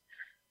adjacent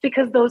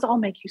because those all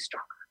make you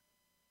stronger.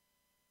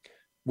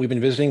 We've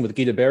been visiting with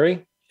Gita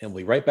Barry, and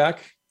we'll be right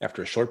back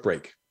after a short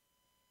break.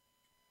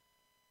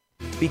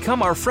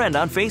 Become our friend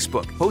on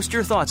Facebook. Post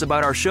your thoughts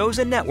about our shows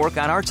and network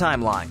on our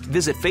timeline.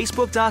 Visit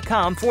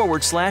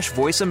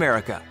facebook.com/Voice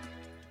America.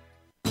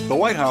 The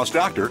White House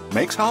doctor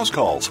makes house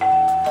calls.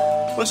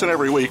 Listen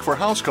every week for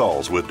House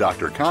Calls with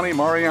Dr. Connie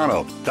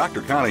Mariano.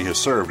 Dr. Connie has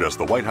served as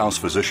the White House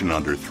physician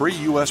under 3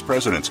 U.S.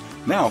 presidents.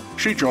 Now,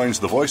 she joins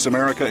the Voice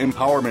America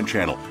Empowerment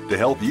Channel to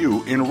help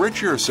you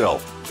enrich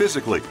yourself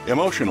physically,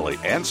 emotionally,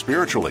 and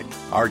spiritually.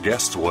 Our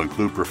guests will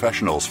include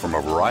professionals from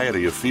a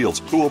variety of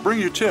fields who will bring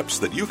you tips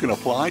that you can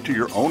apply to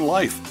your own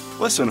life.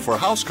 Listen for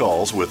House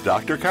Calls with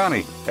Dr.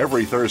 Connie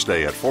every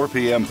Thursday at 4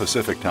 p.m.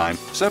 Pacific Time,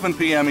 7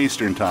 p.m.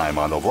 Eastern Time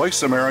on the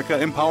Voice America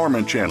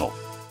Empowerment Channel.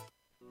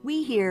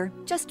 We hear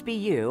just be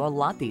you a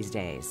lot these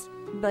days.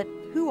 But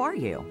who are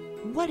you?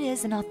 What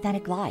is an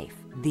authentic life?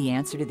 The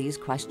answer to these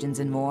questions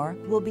and more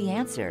will be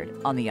answered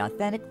on the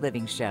Authentic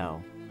Living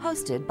Show,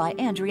 hosted by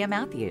Andrea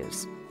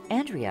Matthews.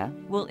 Andrea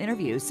will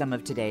interview some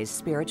of today's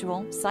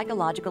spiritual,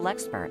 psychological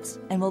experts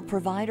and will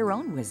provide her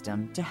own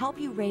wisdom to help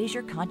you raise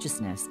your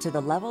consciousness to the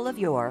level of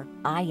your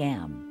I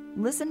am.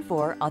 Listen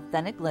for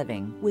Authentic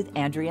Living with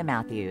Andrea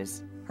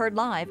Matthews. Heard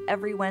live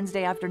every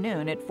Wednesday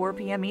afternoon at 4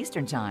 p.m.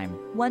 Eastern Time,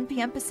 1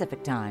 p.m.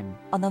 Pacific Time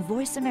on the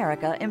Voice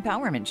America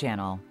Empowerment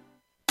Channel.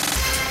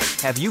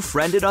 Have you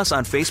friended us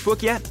on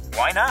Facebook yet?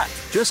 Why not?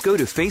 Just go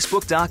to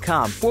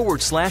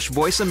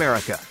facebook.com/Voice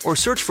America or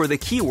search for the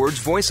keywords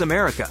Voice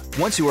America.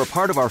 Once you are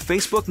part of our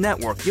Facebook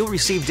network, you'll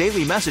receive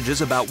daily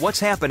messages about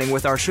what's happening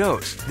with our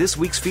shows, this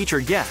week's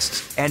featured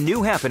guests, and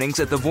new happenings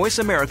at the Voice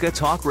America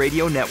Talk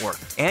Radio Network.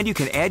 And you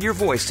can add your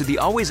voice to the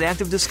always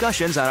active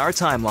discussions on our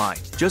timeline.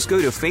 Just go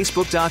to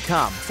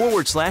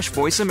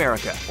facebook.com/Voice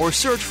America or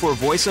search for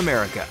Voice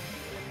America.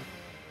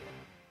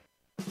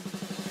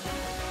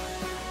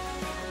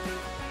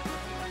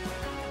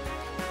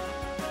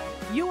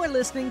 You are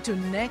listening to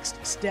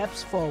Next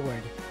Steps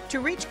Forward. To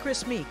reach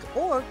Chris Meek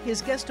or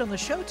his guest on the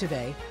show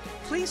today,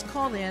 please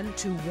call in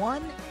to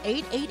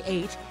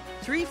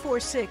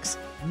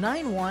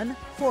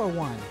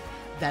 1-888-346-9141.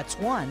 That's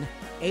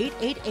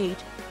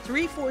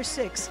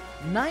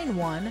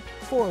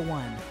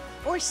 1-888-346-9141.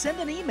 Or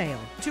send an email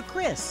to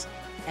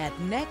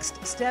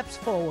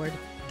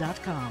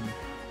Chris@nextstepsforward.com.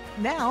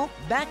 Now,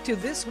 back to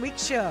this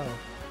week's show.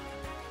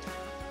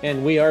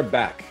 And we are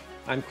back.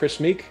 I'm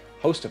Chris Meek,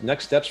 host of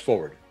Next Steps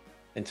Forward.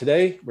 And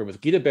today we're with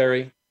Gita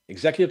Barry,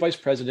 Executive Vice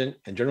President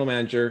and General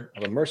Manager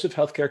of immersive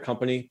healthcare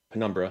company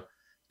Penumbra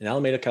in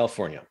Alameda,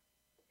 California.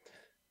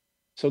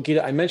 So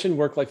Gita, I mentioned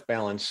work-life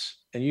balance,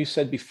 and you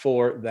said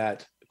before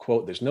that,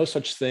 quote, there's no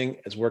such thing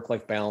as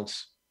work-life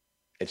balance.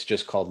 It's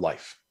just called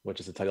life, which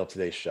is the title of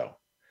today's show.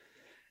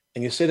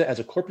 And you say that as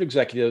a corporate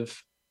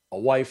executive, a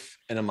wife,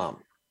 and a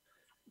mom.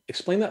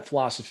 Explain that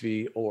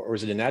philosophy, or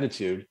is it an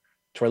attitude,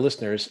 to our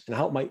listeners and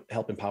how it might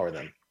help empower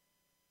them?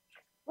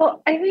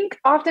 Well, I think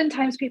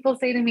oftentimes people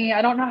say to me,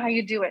 I don't know how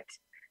you do it.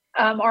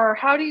 Or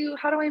how do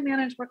I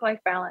manage work-life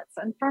balance?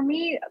 And for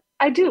me,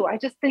 I do. I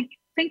just think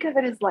of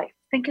it as life.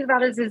 Think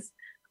about it as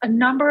a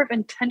number of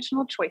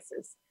intentional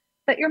choices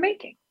that you're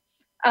making.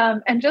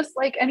 And just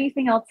like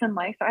anything else in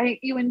life,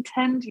 you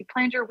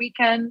planned your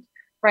weekend,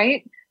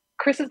 right?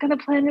 Chris is going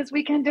to plan his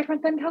weekend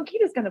different than how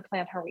Gita's going to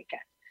plan her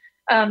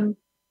weekend.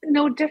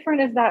 No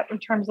different is that in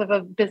terms of a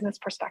business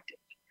perspective.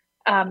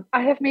 I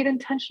have made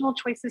intentional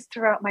choices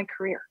throughout my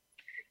career.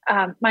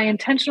 My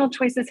intentional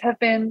choices have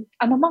been,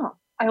 I'm a mom.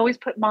 I always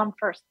put mom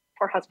first.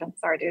 Poor husband.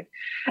 Sorry, dude.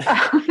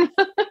 I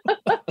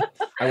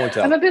won't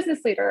tell. I'm a business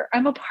leader.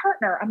 I'm a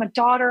partner. I'm a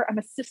daughter. I'm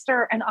a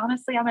sister. And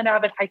honestly, I'm an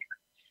avid hiker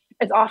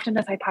as often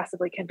as I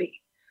possibly can be.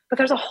 But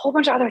there's a whole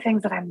bunch of other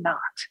things that I'm not.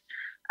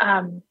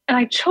 And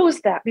I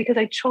chose that because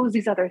I chose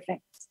these other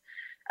things.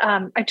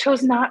 I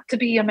chose not to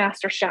be a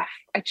master chef.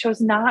 I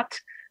chose not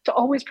to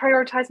always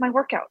prioritize my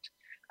workout,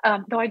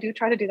 though I do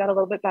try to do that a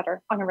little bit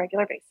better on a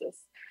regular basis.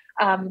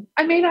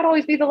 I may not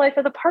always be the life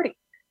of the party.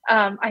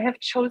 I have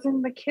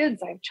chosen the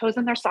kids. I've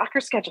chosen their soccer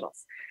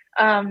schedules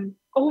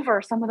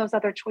over some of those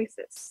other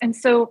choices. And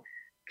so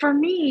for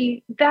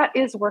me, that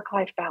is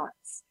work-life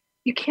balance.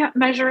 You can't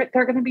measure it.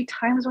 There are going to be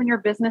times when your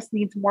business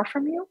needs more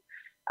from you.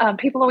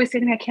 People always say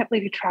to me, I can't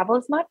believe you travel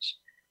as much.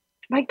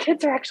 My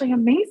kids are actually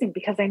amazing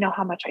because they know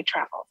how much I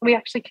travel. We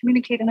actually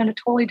communicate in a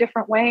totally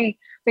different way.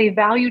 They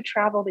value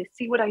travel. They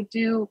see what I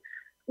do.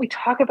 We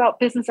talk about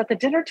business at the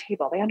dinner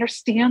table. They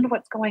understand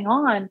what's going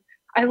on.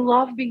 I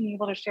love being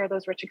able to share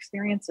those rich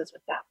experiences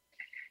with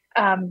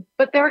them.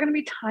 But there are going to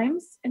be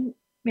times, and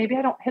maybe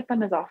I don't hit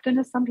them as often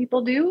as some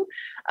people do,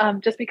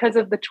 just because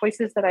of the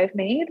choices that I've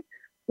made,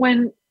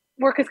 when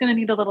work is going to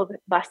need a little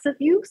bit less of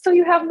you. So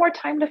you have more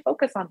time to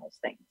focus on those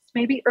things.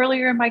 Maybe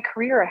earlier in my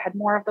career, I had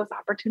more of those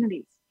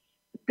opportunities.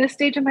 At this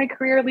stage of my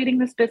career, leading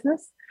this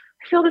business,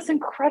 I feel this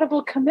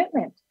incredible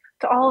commitment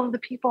to all of the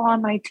people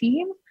on my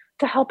team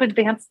to help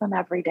advance them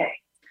every day.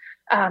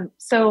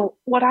 So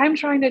what I'm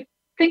trying to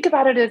think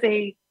about it as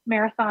a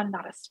marathon,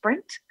 not a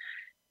sprint.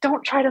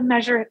 Don't try to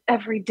measure it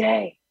every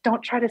day.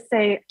 Don't try to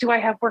say, do I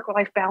have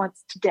work-life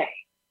balance today?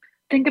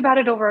 Think about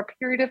it over a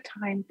period of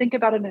time. Think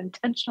about an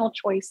intentional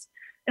choice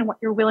and what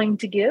you're willing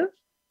to give.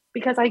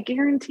 Because I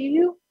guarantee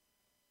you,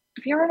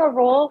 if you're in a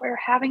role where you're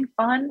having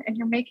fun and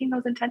you're making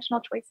those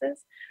intentional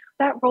choices,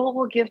 that role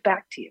will give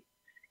back to you.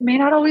 It may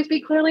not always be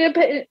clearly a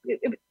bit.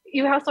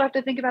 You also have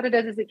to think about it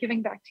as, is it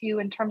giving back to you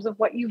in terms of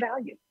what you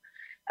value?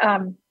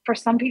 For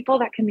some people,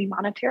 that can be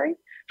monetary.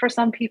 For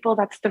some people,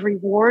 that's the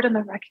reward and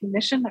the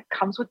recognition that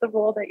comes with the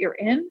role that you're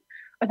in,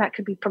 or that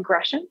could be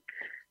progression.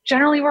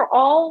 Generally, we're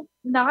all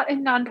not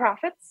in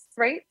nonprofits,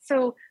 right?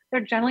 So there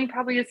generally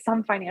probably is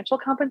some financial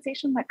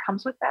compensation that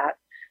comes with that.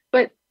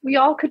 But we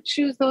all could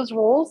choose those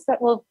roles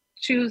that will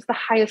choose the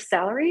highest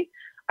salary.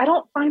 I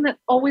don't find that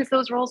always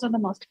those roles are the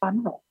most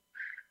fun role.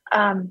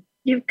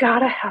 You've got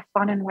to have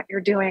fun in what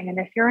you're doing. And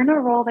if you're in a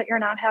role that you're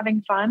not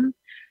having fun,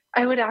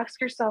 I would ask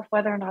yourself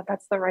whether or not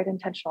that's the right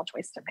intentional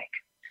choice to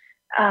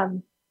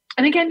make.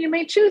 And again, you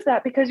may choose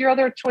that because your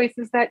other choice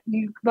is that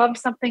you love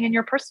something in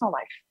your personal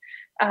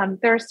life.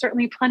 There are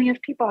certainly plenty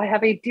of people. I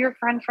have a dear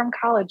friend from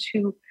college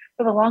who,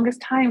 for the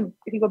longest time,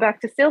 if you go back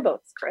to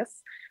sailboats,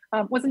 Chris,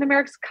 was an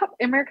America's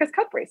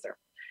Cup racer.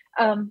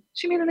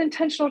 She made an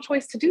intentional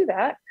choice to do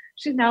that.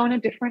 She's now in a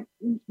different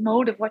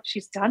mode of what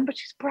she's done, but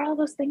she's brought all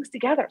those things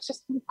together. It's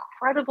just an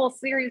incredible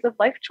series of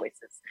life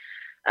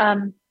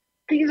choices.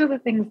 These are the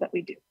things that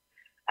we do.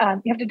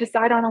 You have to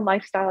decide on a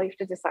lifestyle. You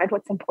have to decide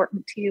what's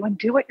important to you and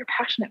do what you're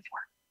passionate for.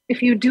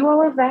 If you do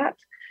all of that,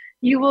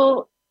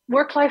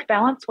 work-life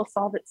balance will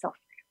solve itself for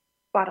you.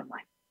 Bottom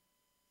line.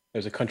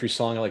 There's a country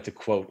song I like to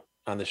quote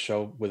on the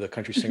show with a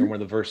country singer. One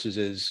of the verses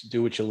is,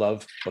 do what you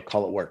love, but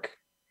call it work.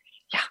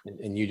 Yeah.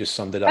 And you just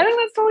summed it up. I think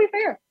that's totally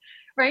fair,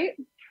 right?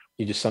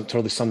 You just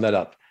totally summed that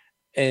up.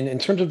 And in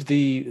terms of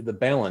the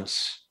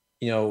balance,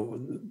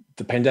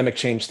 the pandemic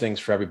changed things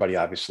for everybody,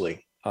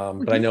 obviously.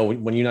 But I know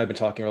when you and I have been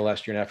talking over the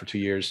last year and a half or 2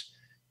 years,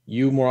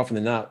 you more often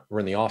than not were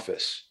in the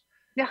office.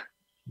 Yeah.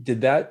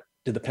 Did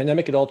the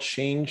pandemic at all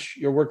change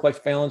your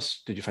work-life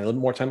balance? Did you find a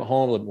little more time at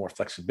home, a little more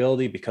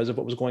flexibility because of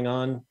what was going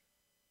on?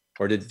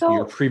 Or did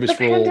your previous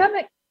role?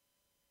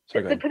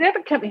 The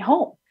pandemic kept me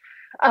home,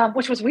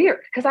 which was weird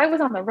because I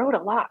was on the road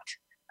a lot.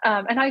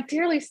 And I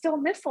dearly still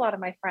miss a lot of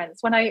my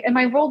friends and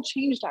my role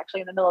changed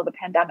actually in the middle of the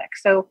pandemic.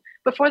 So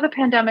before the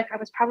pandemic, I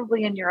was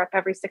probably in Europe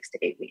every 6 to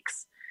 8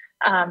 weeks,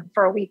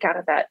 for a week out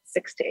of that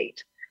 6 to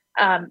 8.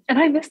 And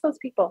I miss those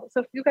people.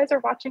 So if you guys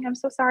are watching, I'm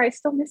so sorry. I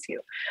still miss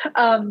you.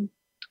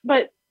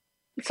 But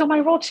so my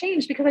role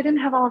changed because I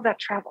didn't have all of that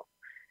travel.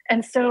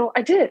 And so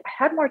I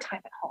had more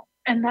time at home,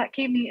 and that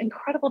gave me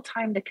incredible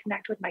time to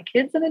connect with my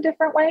kids in a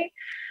different way.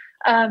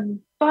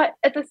 But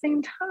at the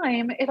same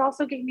time, it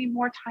also gave me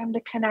more time to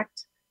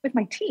connect with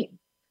my team,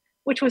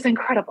 which was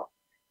incredible.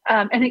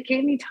 And it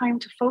gave me time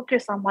to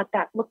focus on what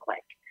that looked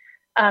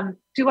like.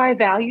 Do I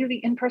value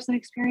the in-person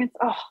experience?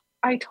 Oh,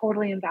 I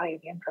totally value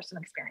the in-person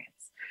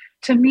experience.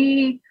 To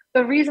me,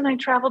 the reason I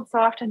traveled so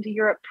often to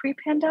Europe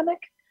pre-pandemic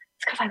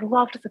is because I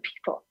loved the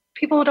people.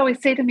 People would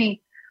always say to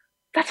me,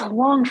 that's a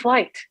long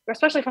flight,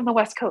 especially from the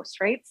West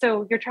Coast, right?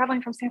 So you're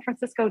traveling from San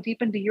Francisco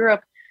deep into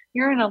Europe.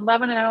 You're in an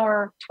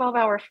 11-hour,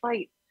 12-hour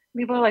flight.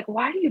 People are like,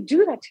 why do you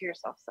do that to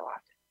yourself so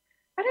often?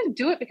 I didn't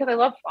do it because I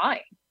love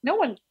flying. No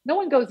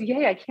one goes,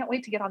 yay, I can't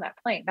wait to get on that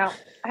plane. Now,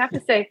 I have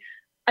to say,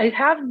 I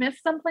have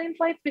missed some plane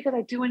flights because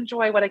I do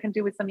enjoy what I can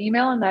do with some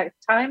email in that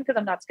time because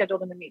I'm not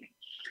scheduled in the meeting.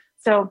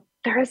 So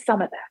there is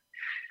some of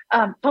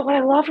that. But what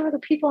I love are the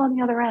people on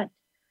the other end,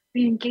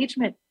 the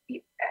engagement.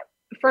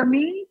 For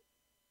me,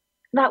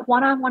 that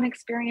one-on-one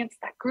experience,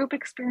 that group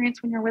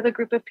experience when you're with a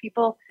group of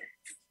people,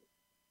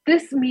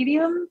 this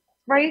medium,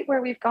 right,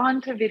 where we've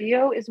gone to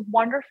video is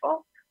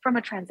wonderful from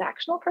a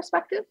transactional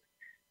perspective.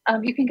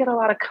 You can get a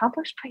lot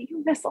accomplished, but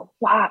you miss a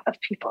lot of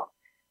people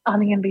on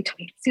the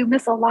in-betweens. You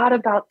miss a lot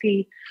about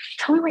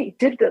tell me what you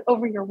did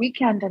over your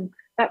weekend and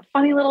that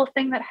funny little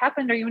thing that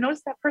happened, or you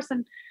notice that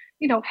person,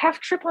 half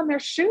trip on their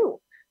shoe,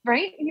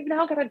 right? And you've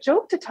now got a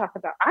joke to talk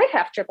about. I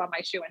half trip on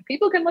my shoe and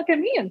people can look at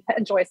me and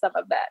enjoy some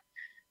of that.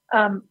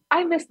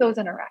 I miss those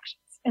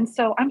interactions. And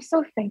so I'm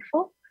so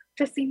thankful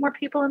to see more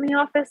people in the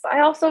office. I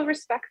also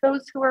respect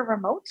those who are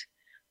remote.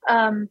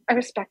 I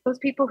respect those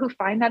people who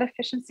find that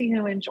efficiency and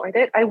who enjoyed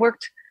it. I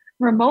worked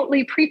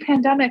remotely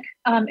pre-pandemic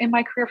in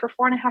my career for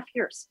 4.5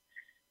 years.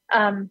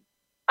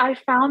 I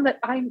found that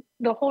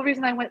the whole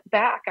reason I went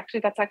back,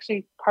 actually, that's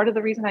actually part of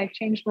the reason I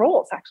changed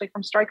roles actually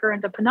from Stryker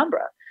into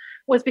Penumbra,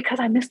 was because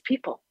I missed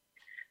people.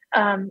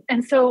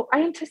 And so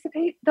I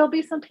anticipate there'll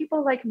be some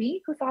people like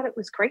me who thought it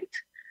was great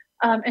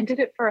and did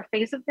it for a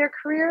phase of their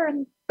career.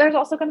 And there's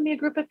also going to be a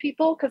group of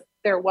people, because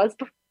there was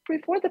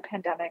before the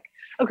pandemic,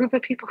 a group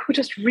of people who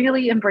just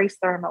really embrace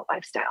the remote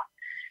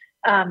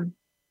lifestyle.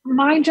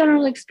 My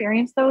general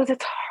experience, though, is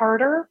it's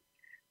harder.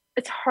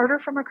 It's harder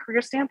from a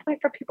career standpoint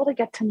for people to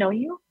get to know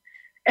you.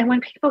 And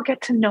when people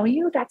get to know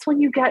you, that's when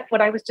you get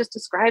what I was just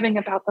describing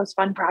about those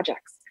fun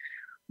projects.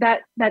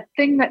 That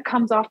thing that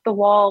comes off the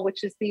wall,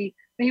 which is maybe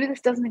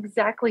this doesn't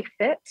exactly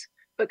fit,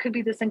 but could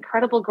be this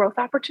incredible growth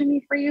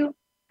opportunity for you.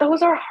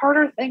 Those are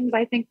harder things,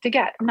 I think, to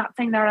get. I'm not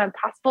saying they're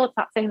impossible. It's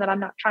not saying that I'm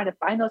not trying to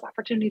find those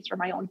opportunities for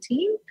my own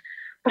team,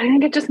 but I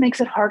think it just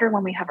makes it harder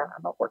when we have a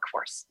remote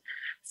workforce.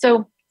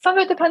 So some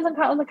of it depends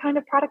on the kind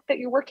of product that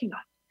you're working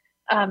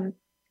on.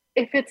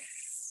 If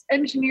it's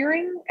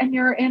engineering and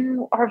you're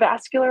in our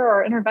vascular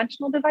or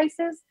interventional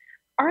devices,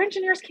 our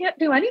engineers can't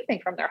do anything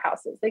from their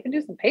houses. They can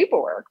do some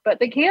paperwork, but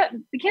they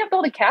can't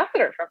build a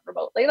catheter from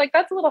remotely. Like,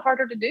 that's a little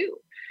harder to do.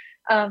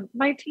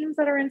 My teams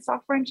that are in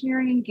software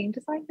engineering and game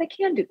design, they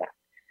can do that.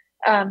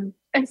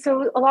 And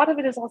so a lot of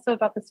it is also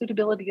about the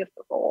suitability of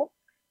the role.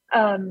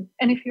 And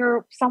if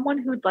you're someone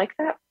who'd like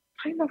that,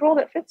 find the role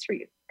that fits for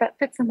you, that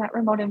fits in that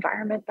remote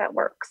environment that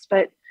works.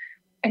 But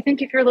I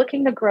think if you're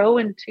looking to grow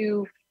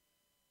into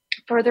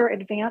further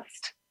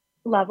advanced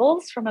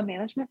levels from a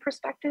management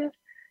perspective,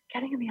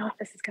 getting in the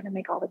office is going to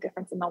make all the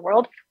difference in the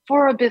world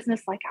for a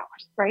business like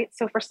ours, right?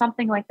 So for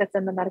something like that's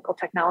in the medical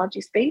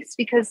technology space,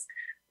 because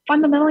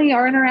fundamentally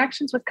our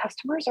interactions with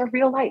customers are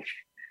real life.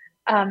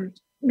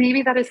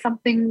 Maybe that is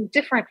something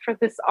different for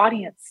this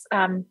audience.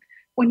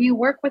 When you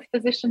work with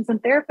physicians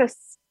and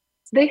therapists,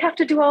 they have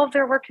to do all of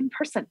their work in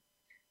person.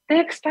 They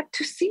expect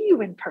to see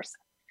you in person.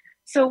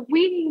 So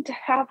we need to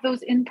have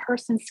those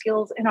in-person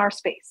skills in our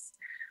space.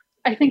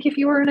 I think if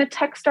you were in a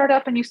tech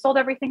startup and you sold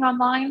everything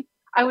online,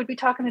 I would be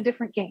talking a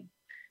different game.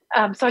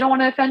 So I don't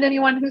want to offend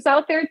anyone who's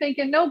out there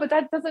thinking, no, but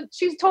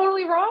she's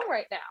totally wrong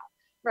right now,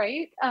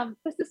 right?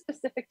 This is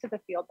specific to the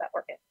field that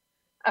we're in.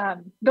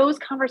 Those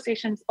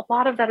conversations, a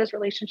lot of that is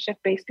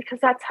relationship-based because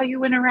that's how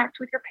you interact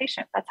with your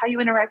patient. That's how you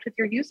interact with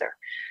your user.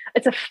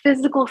 It's a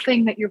physical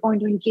thing that you're going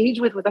to engage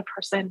with a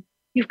person.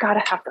 You've got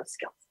to have those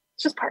skills.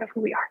 It's just part of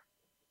who we are.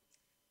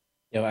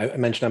 I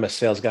mentioned I'm a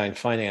sales guy in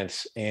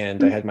finance,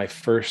 and I had my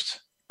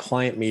first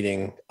client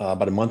meeting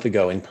about a month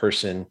ago in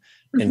person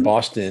in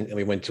Boston, and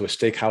we went to a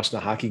steakhouse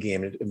and a hockey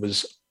game. It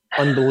was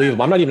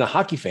unbelievable. I'm not even a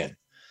hockey fan.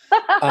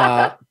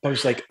 But I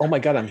was like, oh my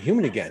God, I'm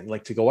human again.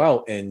 Like, to go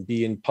out and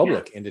be in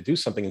public and to do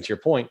something, and to your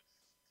point,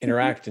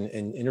 interact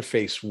and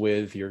interface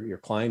with your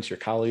clients, your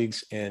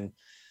colleagues. And,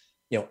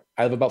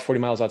 I live about 40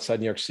 miles outside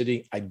New York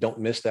City. I don't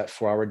miss that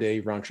 4-hour day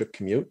round trip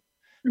commute.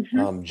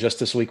 Just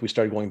this week, we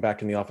started going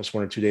back in the office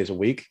 1 or 2 days a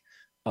week.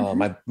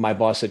 My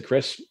boss said,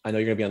 Chris, I know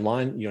you're going to be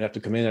online. You don't have to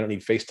come in. I don't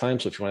need FaceTime.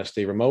 So if you want to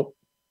stay remote,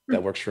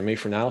 that works for me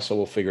for now. So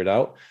we'll figure it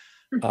out.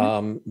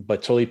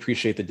 But totally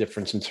appreciate the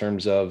difference in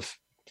terms of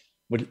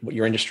what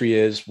your industry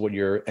is, what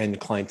your end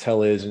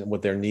clientele is, and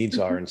what their needs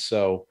are. And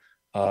so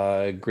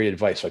Great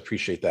advice. I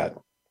appreciate that.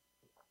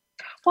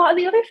 Well,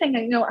 the other thing,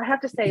 I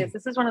have to say is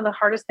this is one of the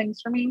hardest things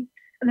for me,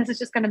 and this is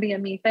just going to be a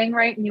me thing,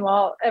 right? And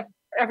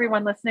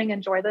everyone listening,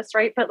 enjoy this,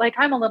 right? But like,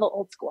 I'm a little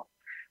old school,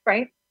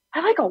 right?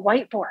 I like a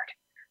whiteboard.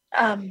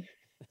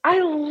 I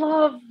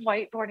love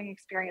whiteboarding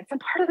experience. And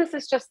part of this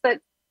is just that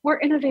we're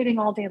innovating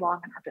all day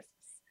long in our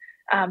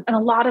business. And a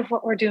lot of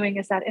what we're doing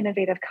is that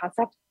innovative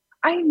concept.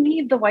 I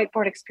need the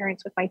whiteboard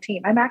experience with my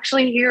team. I'm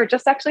actually here,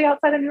 just actually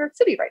outside of New York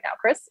City right now,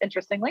 Chris,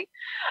 interestingly.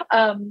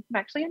 I'm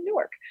actually in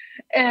Newark.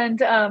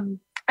 And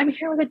I'm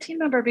here with a team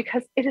member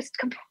because it is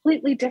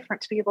completely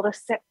different to be able to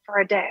sit for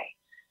a day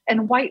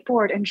and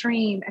whiteboard and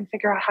dream and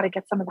figure out how to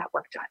get some of that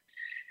work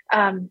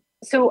done.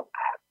 So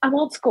I'm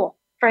old school,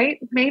 right?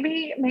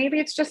 Maybe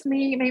it's just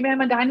me. Maybe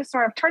I'm a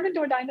dinosaur. I've turned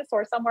into a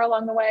dinosaur somewhere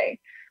along the way.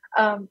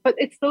 But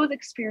it's those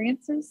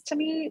experiences to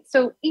me.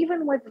 So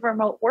even with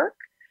remote work,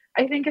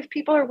 I think if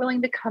people are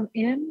willing to come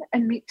in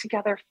and meet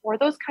together for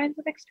those kinds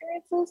of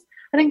experiences,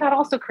 I think that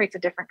also creates a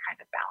different kind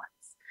of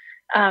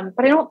balance.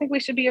 But I don't think we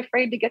should be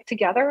afraid to get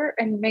together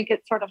and make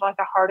it sort of like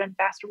a hard and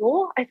fast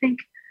rule. I think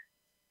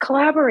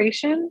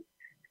collaboration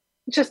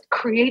just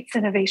creates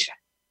innovation.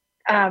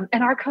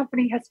 And our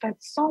company has spent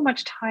so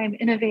much time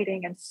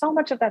innovating, and so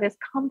much of that has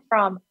come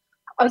from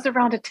us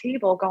around a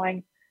table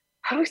going,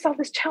 how do we solve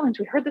this challenge?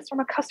 We heard this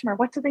from a customer.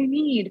 What do they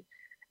need?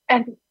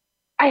 And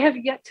I have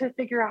yet to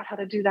figure out how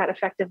to do that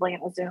effectively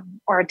in a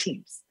Zoom or a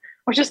Teams.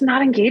 We're just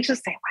not engaged the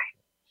same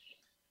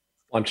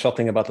way. I'm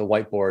chuckling about the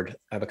whiteboard.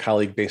 I have a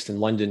colleague based in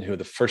London who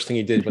the first thing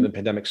he did when the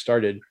pandemic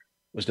started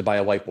was to buy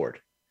a whiteboard.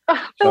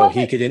 So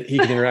he could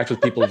interact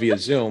with people via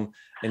Zoom.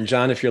 And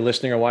John, if you're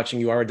listening or watching,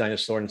 you are a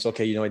dinosaur, and it's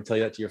okay. I'd tell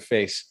you that to your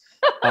face.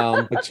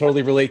 But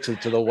totally relate to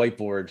the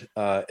whiteboard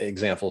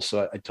example.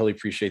 So I totally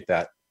appreciate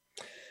that.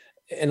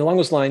 And along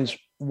those lines,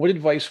 what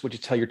advice would you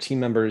tell your team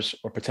members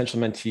or potential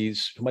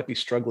mentees who might be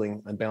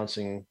struggling on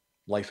balancing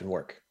life and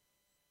work?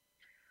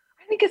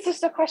 I think it's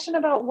just a question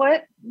about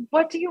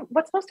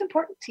what's most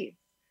important to you,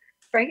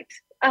 right?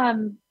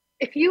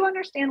 If you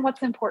understand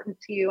what's important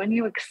to you and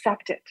you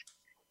accept it,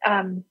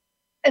 and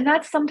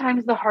that's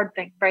sometimes the hard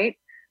thing, right?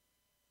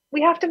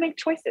 We have to make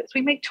choices.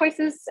 We make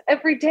choices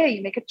every day.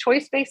 You make a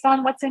choice based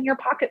on what's in your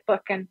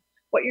pocketbook and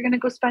what you're going to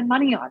go spend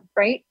money on,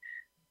 right?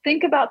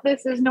 Think about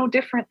this as no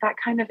different, that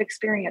kind of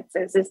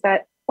experiences, is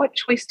that what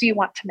choice do you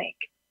want to make?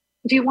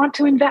 Do you want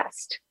to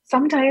invest?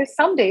 Some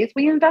days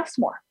we invest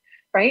more,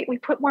 right? We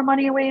put more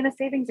money away in a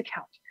savings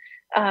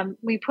account.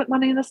 We put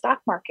money in the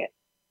stock market.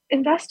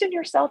 Invest in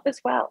yourself as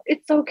well.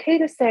 It's okay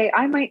to say,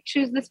 I might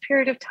choose this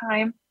period of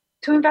time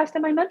to invest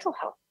in my mental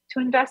health, to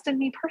invest in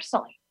me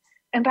personally,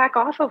 and back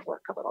off of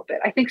work a little bit.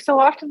 I think so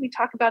often we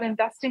talk about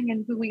investing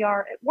in who we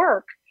are at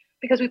work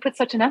because we put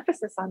such an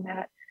emphasis on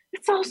that.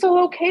 It's also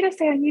okay to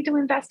say, I need to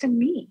invest in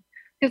me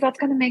because that's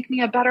going to make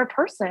me a better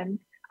person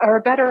or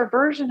a better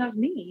version of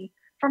me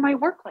for my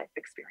work life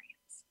experience.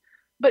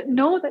 But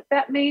know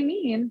that may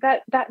mean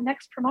that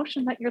next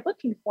promotion that you're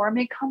looking for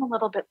may come a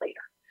little bit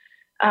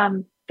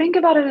later. Think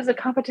about it as a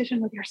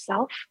competition with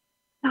yourself,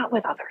 not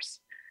with others.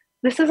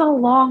 This is a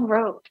long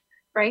road,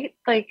 right?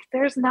 Like,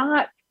 there's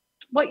not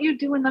what you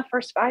do in the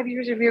first 5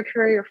 years of your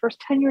career, your first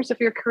 10 years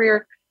of your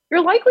career.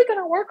 You're likely going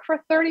to work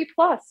for 30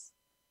 plus,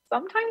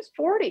 sometimes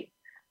 40. If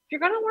you're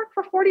going to work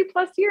for 40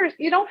 plus years,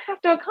 you don't have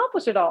to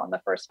accomplish it all in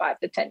the first 5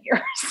 to 10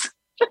 years.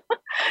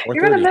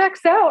 You're going to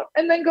max out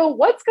and then go,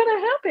 what's going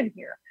to happen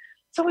here?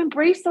 So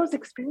embrace those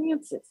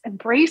experiences,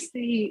 embrace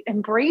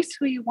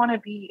who you want to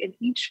be in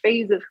each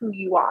phase of who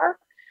you are,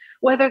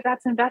 whether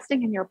that's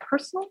investing in your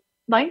personal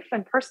life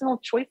and personal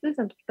choices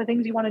and the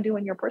things you want to do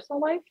in your personal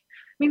life.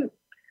 I mean,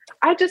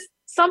 I just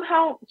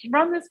somehow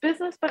run this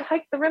business, but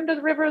hiked the rim to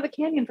the river of the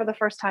canyon for the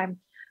first time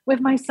with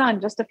my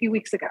son just a few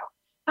weeks ago.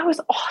 That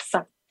was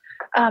awesome.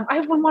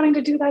 I've been wanting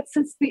to do that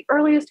since the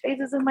earliest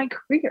phases of my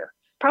career,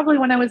 probably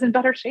when I was in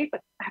better shape,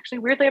 but actually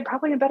weirdly, I'm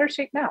probably in better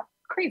shape now.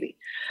 Crazy.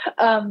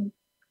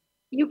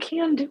 You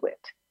can do it,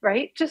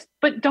 right?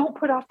 But don't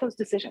put off those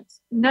decisions.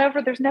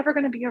 There's never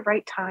going to be a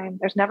right time.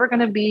 There's never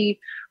going to be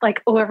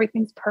like, oh,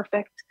 everything's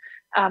perfect.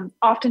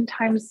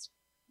 Oftentimes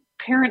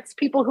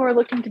people who are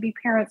looking to be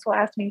parents will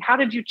ask me, how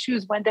did you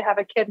choose when to have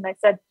a kid? And I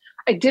said,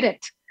 I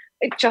didn't.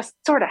 It just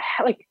sort of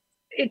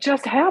it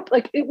just happened.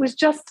 Like, it was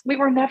just, we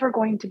were never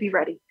going to be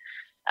ready.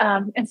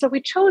 And so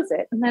we chose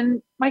it. And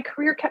then my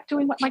career kept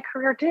doing what my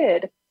career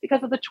did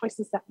because of the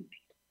choices that we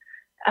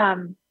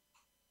made.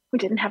 We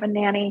didn't have a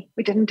nanny.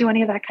 We didn't do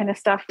any of that kind of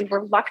stuff. We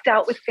were lucked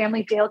out with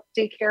family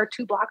daycare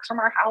 2 blocks from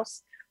our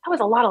house. That was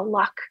a lot of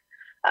luck.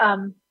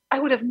 I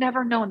would have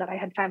never known that I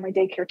had family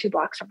daycare 2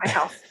 blocks from my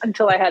house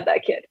until I had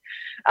that kid.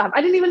 I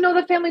didn't even know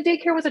that family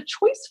daycare was a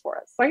choice for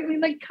us, right? I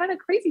mean, like, kind of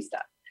crazy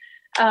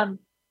stuff.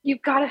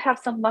 You've got to have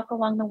some luck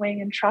along the way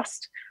and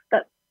trust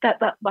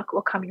that luck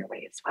will come your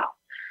way as well.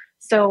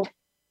 So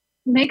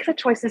make the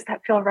choices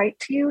that feel right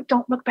to you.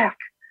 Don't look back.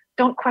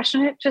 Don't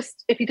question it.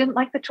 Just, if you didn't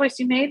like the choice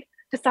you made,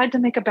 decide to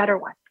make a better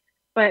one.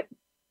 But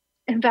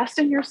invest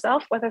in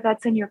yourself, whether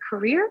that's in your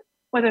career,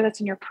 whether that's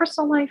in your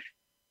personal life.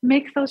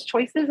 Make those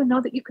choices and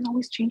know that you can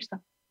always change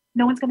them.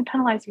 No one's going to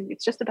penalize you.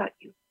 It's just about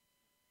you.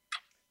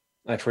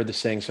 I've heard the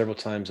saying several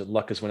times that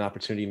luck is when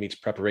opportunity meets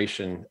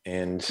preparation,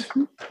 and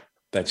Mhm.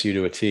 that's you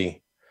to a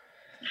T.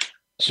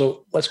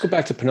 So let's go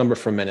back to Penumbra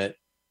for a minute.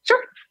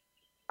 Sure.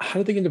 How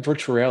did they get into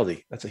virtual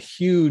reality? That's a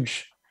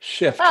huge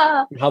shift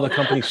Uh, from how the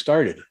company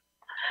started.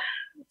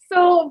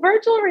 So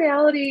virtual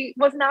reality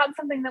was not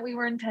something that we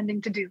were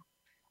intending to do.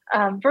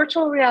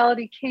 Virtual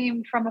reality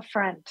came from a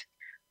friend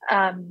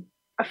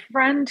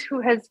who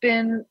has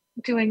been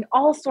doing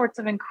all sorts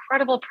of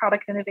incredible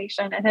product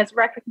innovation and has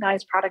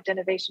recognized product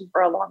innovation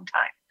for a long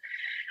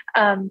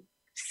time.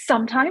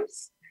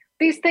 Sometimes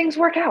these things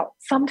work out.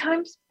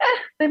 Sometimes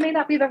they may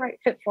not be the right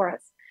fit for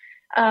us.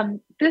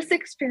 This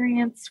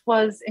experience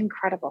was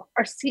incredible.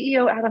 Our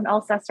CEO, Adam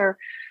Elsesser,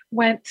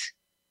 went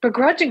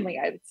begrudgingly,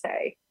 I would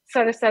say,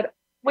 sort of said,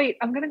 wait,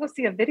 I'm going to go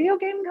see a video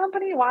game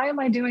company? Why am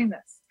I doing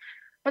this?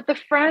 But the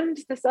friend,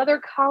 this other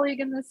colleague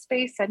in this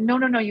space said, no,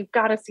 you've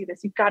got to see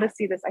this. You've got to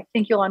see this. I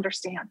think you'll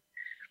understand.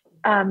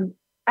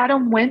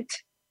 Adam went.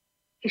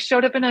 He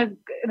showed up in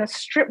a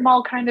strip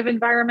mall kind of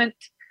environment.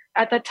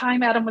 At that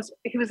time, Adam was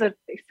a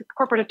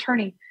corporate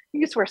attorney. He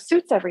used to wear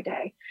suits every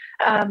day.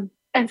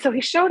 And so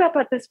he showed up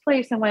at this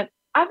place and went,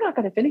 I'm not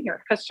going to fit in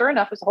here. Because sure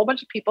enough, there's a whole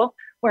bunch of people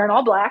wearing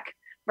all black,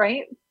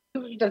 right?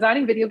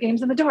 Designing video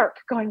games in the dark,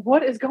 going,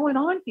 what is going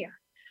on here?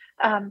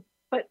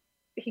 But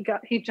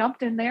he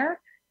jumped in there.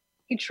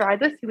 He tried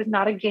this. He was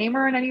not a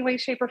gamer in any way,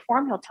 shape, or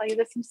form. He'll tell you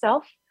this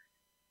himself.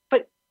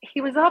 But he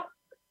was up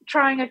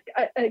trying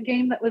a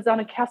game that was on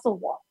a castle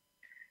wall.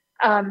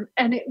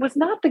 And it was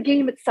not the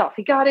game itself.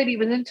 He got it. He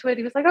was into it.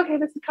 He was like, okay,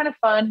 this is kind of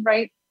fun,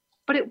 right?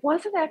 But it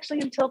wasn't actually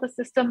until the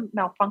system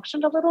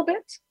malfunctioned a little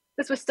bit.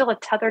 This was still a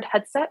tethered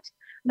headset.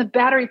 And the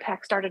battery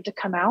pack started to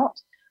come out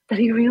that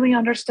he really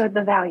understood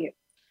the value.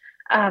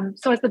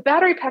 So as the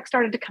battery pack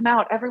started to come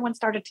out, everyone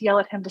started to yell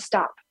at him to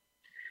stop.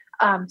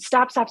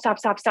 Stop,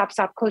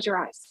 close your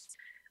eyes.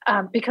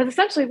 Because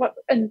essentially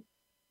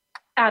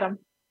Adam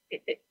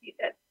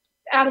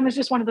is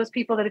just one of those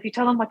people that if you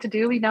tell him what to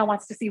do, he now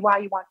wants to see why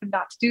you want him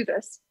not to do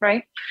this,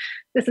 right?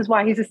 This is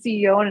why he's a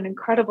CEO and an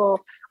incredible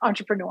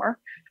entrepreneur,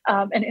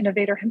 and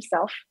innovator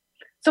himself.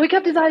 So he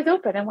kept his eyes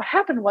open. And what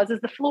happened was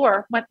the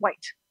floor went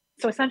white.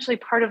 So essentially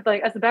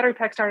as the battery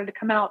pack started to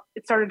come out,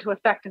 it started to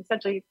affect and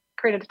essentially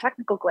created a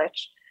technical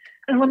glitch.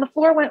 And when the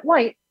floor went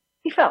white,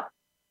 he fell.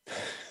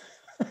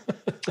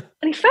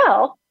 And he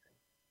fell.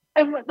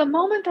 And the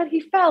moment that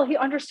he fell, he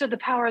understood the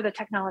power of the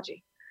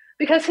technology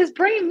because his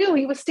brain knew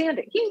he was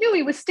standing. He knew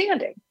he was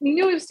standing. He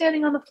knew he was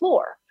standing on the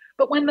floor.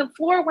 But when the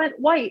floor went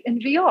white in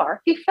VR,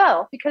 he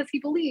fell because he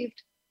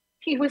believed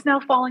he was now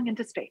falling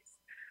into space.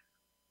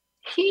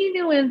 He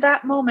knew in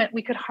that moment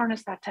we could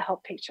harness that to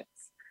help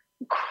patients.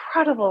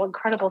 Incredible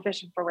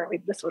vision for where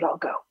this would all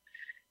go.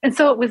 And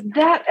so it was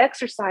that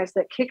exercise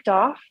that kicked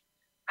off.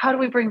 How do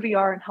we bring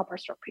VR and help our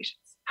stroke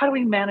patients? How do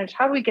we manage?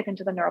 How do we get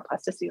into the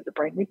neuroplasticity of the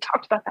brain? We've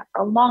talked about that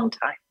for a long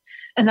time.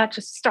 And that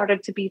just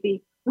started to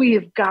be we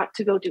have got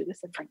to go do this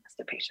and bring this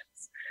to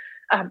patients.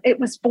 It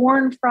was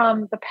born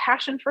from the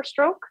passion for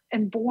stroke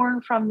and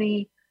born from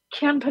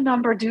can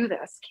Penumbra do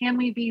this? Can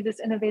we be this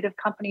innovative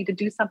company to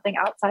do something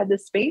outside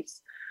this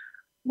space?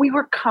 We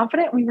were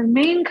confident, we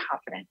remain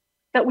confident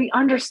that we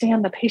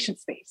understand the patient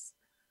space.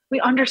 We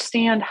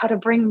understand how to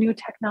bring new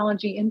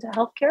technology into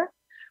healthcare.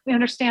 We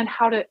understand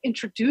how to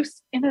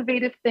introduce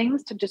innovative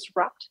things to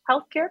disrupt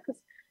healthcare,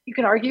 because you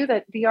can argue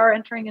that VR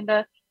entering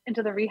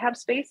into the rehab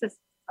space is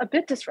a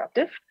bit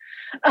disruptive.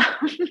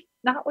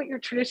 Not what your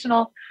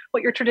traditional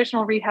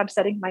rehab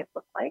setting might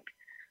look like.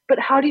 But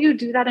how do you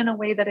do that in a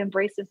way that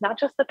embraces not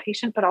just the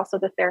patient, but also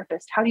the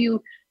therapist? How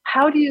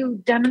do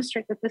you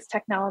demonstrate that this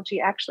technology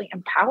actually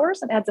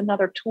empowers and adds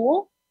another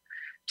tool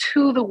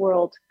to the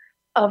world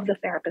of the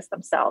therapists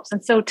themselves?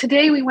 And so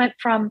today we went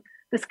from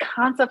this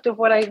concept of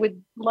what I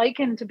would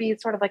liken to be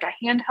sort of like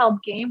a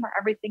handheld game where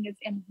everything is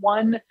in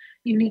one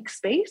unique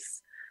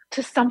space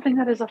to something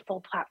that is a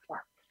full platform,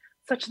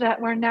 such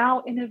that we're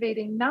now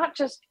innovating not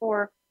just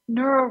for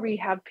neuro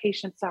rehab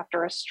patients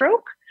after a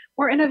stroke,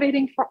 we're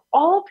innovating for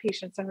all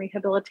patients in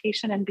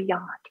rehabilitation and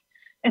beyond.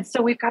 And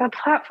so we've got a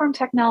platform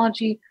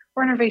technology.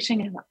 We're innovating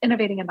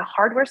in the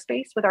hardware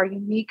space with our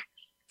unique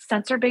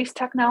sensor-based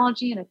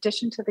technology in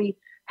addition to the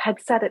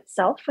headset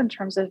itself in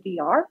terms of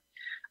VR.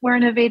 We're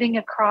innovating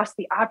across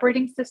the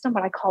operating system,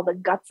 what I call the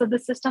guts of the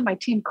system. My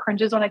team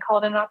cringes when I call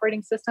it an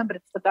operating system, but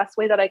it's the best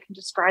way that I can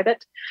describe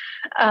it.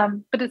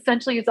 But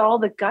essentially, it's all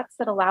the guts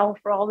that allow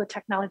for all the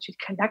technology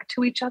to connect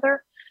to each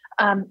other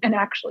and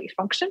actually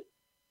function.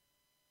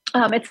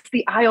 It's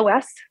the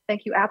iOS.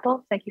 Thank you,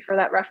 Apple. Thank you for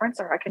that reference.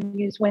 Or I can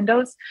use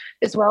Windows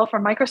as well for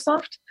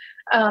Microsoft.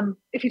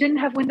 If you didn't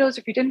have Windows,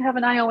 if you didn't have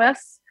an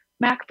iOS,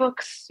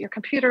 MacBooks, your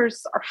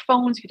computers, our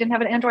phones, if you didn't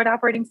have an Android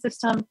operating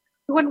system,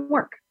 it wouldn't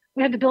work.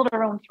 We had to build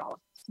our own throne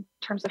in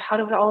terms of how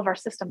do all of our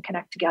system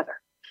connect together.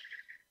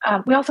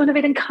 We also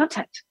innovate in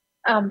content.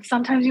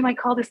 Sometimes you might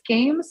call this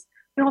games.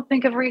 We don't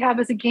think of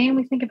rehab as a game.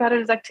 We think about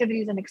it as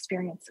activities and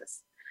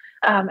experiences.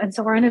 And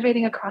so we're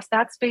innovating across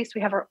that space. We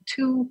have our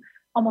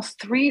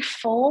almost three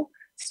full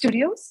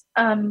studios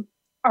of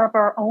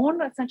our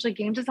own, essentially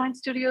game design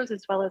studios,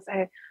 as well as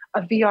a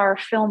VR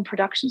film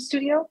production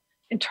studio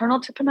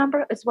internal to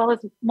Penumbra, as well as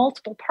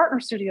multiple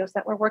partner studios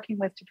that we're working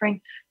with to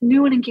bring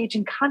new and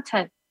engaging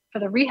content for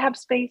the rehab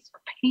space,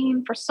 for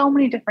pain, for so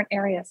many different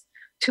areas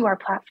to our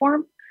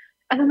platform.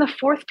 And then the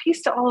fourth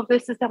piece to all of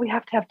this is that we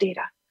have to have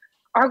data.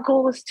 Our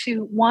goal is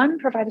to, one,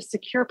 provide a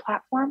secure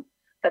platform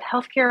that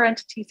healthcare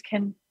entities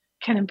can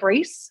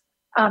embrace,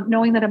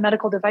 knowing that a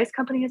medical device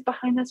company is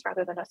behind this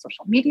rather than a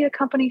social media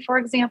company, for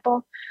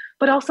example,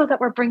 but also that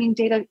we're bringing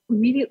data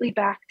immediately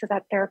back to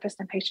that therapist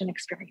and patient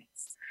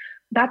experience.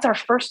 That's our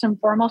first and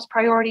foremost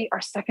priority.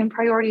 Our second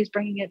priority is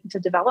bringing it into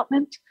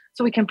development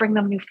so we can bring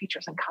them new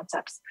features and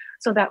concepts.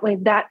 So that way,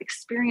 that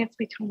experience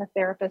between the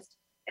therapist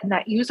and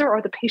that user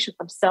or the patient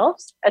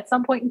themselves at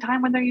some point in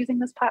time when they're using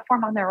this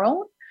platform on their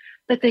own,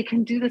 that they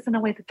can do this in a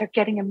way that they're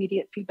getting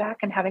immediate feedback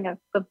and having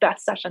the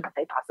best session that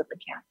they possibly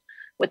can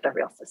with the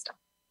real system.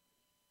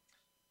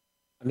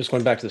 I'm just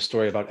going back to the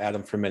story about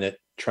Adam for a minute,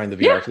 trying the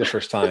VR for the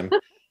first time.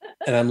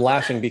 And I'm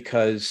laughing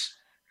because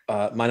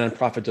my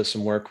nonprofit does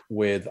some work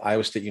with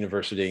Iowa State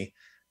University,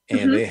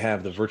 and they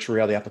have the virtual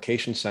reality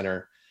application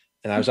center.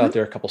 And I was out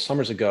there a couple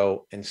summers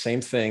ago, and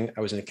same thing.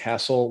 I was in a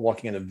castle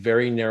walking on a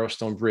very narrow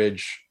stone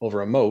bridge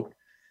over a moat,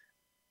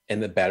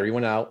 and the battery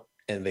went out,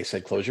 and they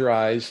said, close your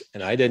eyes.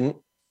 And I didn't.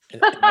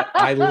 And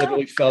I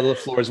literally fell to the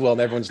floor as well.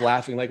 And everyone's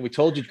laughing like, we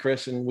told you,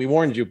 Chris, and we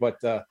warned you. But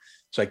so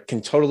I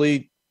can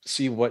totally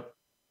see what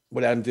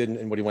Adam did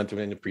and what he went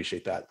through and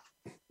appreciate that.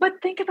 But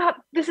think about,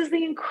 this is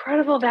the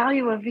incredible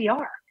value of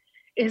VR,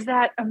 is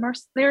that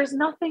there's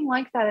nothing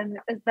like that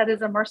that is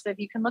immersive.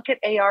 You can look at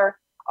AR,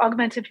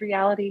 augmented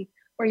reality,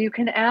 where you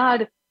can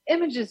add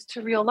images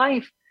to real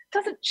life. It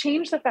doesn't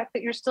change the fact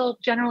that you're still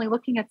generally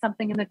looking at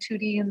something in the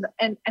 2D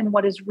and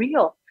what is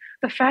real.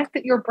 The fact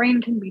that your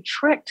brain can be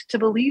tricked to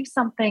believe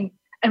something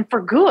and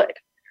for good,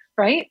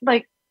 right?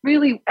 Like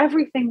really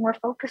everything we're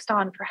focused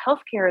on for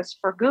healthcare is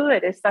for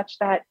good, is such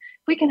that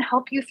we can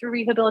help you through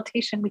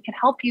rehabilitation. We can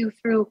help you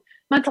through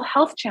mental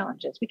health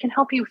challenges. We can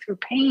help you through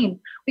pain.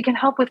 We can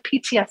help with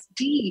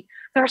PTSD.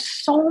 There are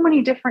so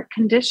many different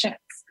conditions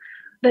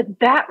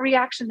that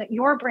reaction that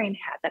your brain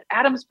had, that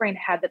Adam's brain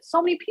had, that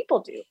so many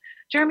people do.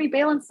 Jeremy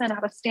Bailenson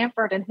out of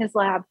Stanford in his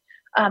lab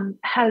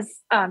has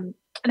an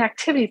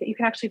activity that you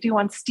can actually do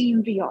on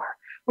Steam VR,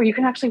 where you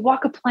can actually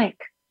walk a plank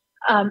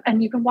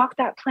and you can walk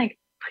that plank.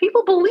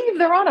 People believe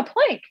they're on a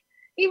plank,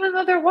 even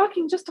though they're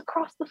walking just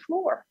across the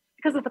floor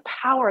because of the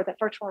power that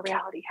virtual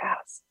reality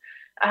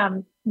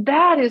has.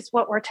 That is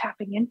what we're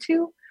tapping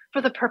into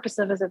for the purpose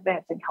of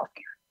advancing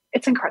healthcare.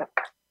 It's incredible.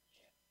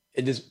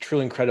 It is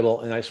truly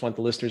incredible. And I just want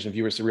the listeners and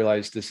viewers to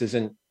realize this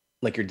isn't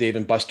like your Dave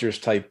and Buster's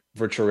type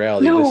virtual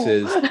reality. No. This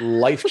is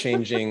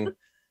life-changing,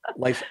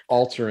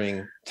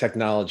 life-altering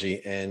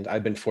technology. And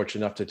I've been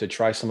fortunate enough to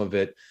try some of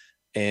it.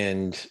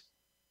 And,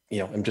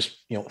 I'm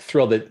just,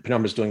 thrilled that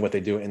Penumbra is doing what they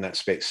do in that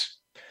space.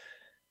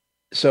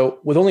 So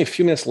with only a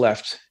few minutes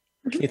left,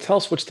 can you tell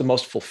us what's the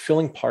most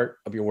fulfilling part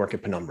of your work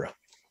at Penumbra?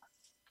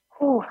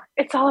 Oh,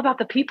 it's all about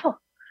the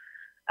people.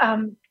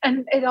 And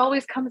it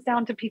always comes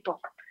down to people.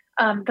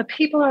 The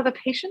people are the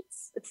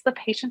patients. It's the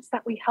patients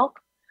that we help.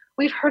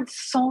 We've heard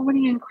so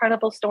many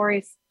incredible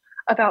stories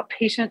about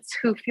patients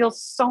who feel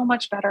so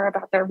much better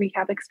about their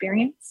rehab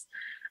experience.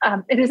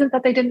 It isn't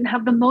that they didn't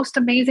have the most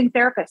amazing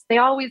therapist. They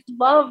always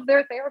love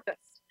their therapist.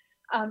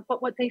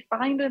 But what they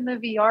find in the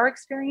VR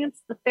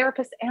experience, the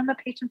therapist and the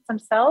patients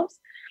themselves,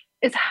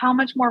 is how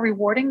much more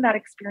rewarding that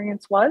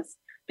experience was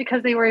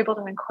because they were able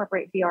to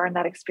incorporate VR in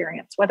that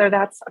experience, whether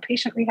that's a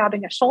patient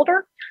rehabbing a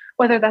shoulder,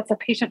 whether that's a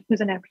patient who's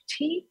an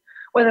amputee,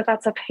 whether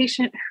that's a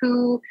patient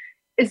who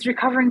is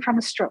recovering from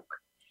a stroke.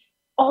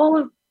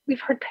 We've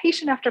heard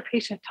patient after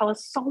patient tell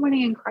us so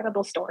many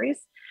incredible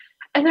stories.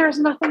 And there is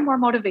nothing more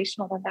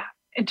motivational than that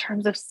in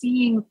terms of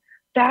seeing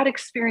that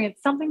experience,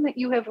 something that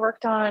you have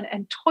worked on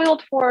and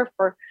toiled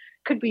for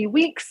could be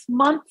weeks,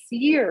 months,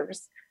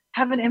 years,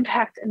 have an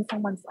impact in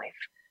someone's life.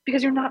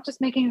 Because you're not just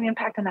making an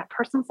impact in that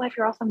person's life,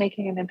 you're also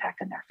making an impact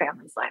in their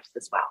family's lives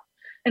as well.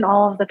 And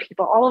all of the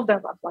people, all of their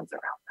loved ones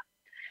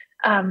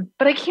around them.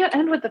 But I can't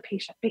end with the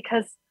patient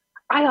because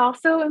I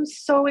also am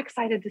so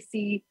excited to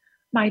see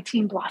my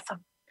team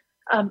blossom.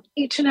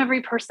 Each and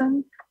every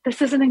person,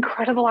 this is an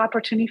incredible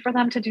opportunity for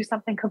them to do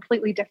something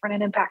completely different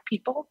and impact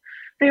people.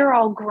 They are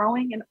all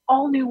growing in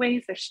all new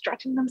ways. They're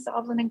stretching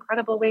themselves in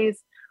incredible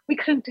ways. We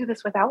couldn't do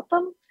this without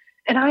them.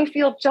 And I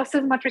feel just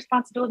as much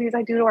responsibility as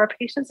I do to our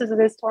patients as it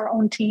is to our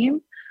own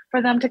team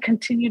for them to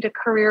continue to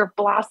career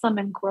blossom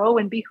and grow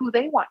and be who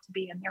they want to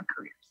be in their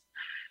careers.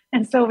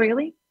 And so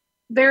really,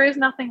 there is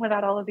nothing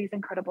without all of these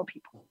incredible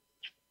people.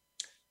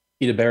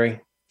 Gita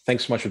Barry,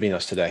 thanks so much for being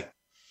with us today.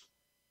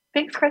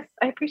 Thanks, Chris.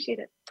 I appreciate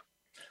it.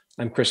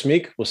 I'm Chris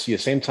Meek. We'll see you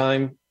same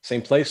time,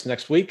 same place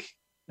next week.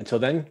 Until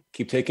then,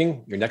 keep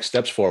taking your next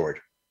steps forward.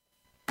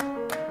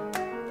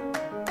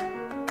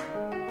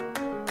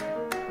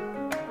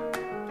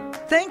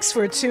 Thanks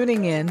for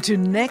tuning in to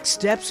Next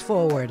Steps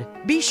Forward.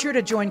 Be sure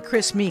to join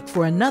Chris Meek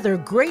for another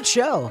great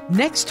show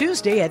next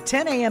Tuesday at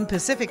 10 a.m.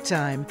 Pacific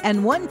Time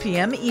and 1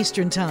 p.m.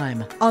 Eastern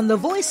Time on the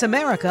Voice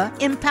America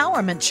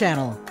Empowerment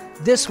Channel.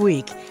 This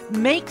week,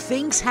 make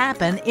things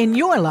happen in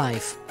your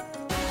life.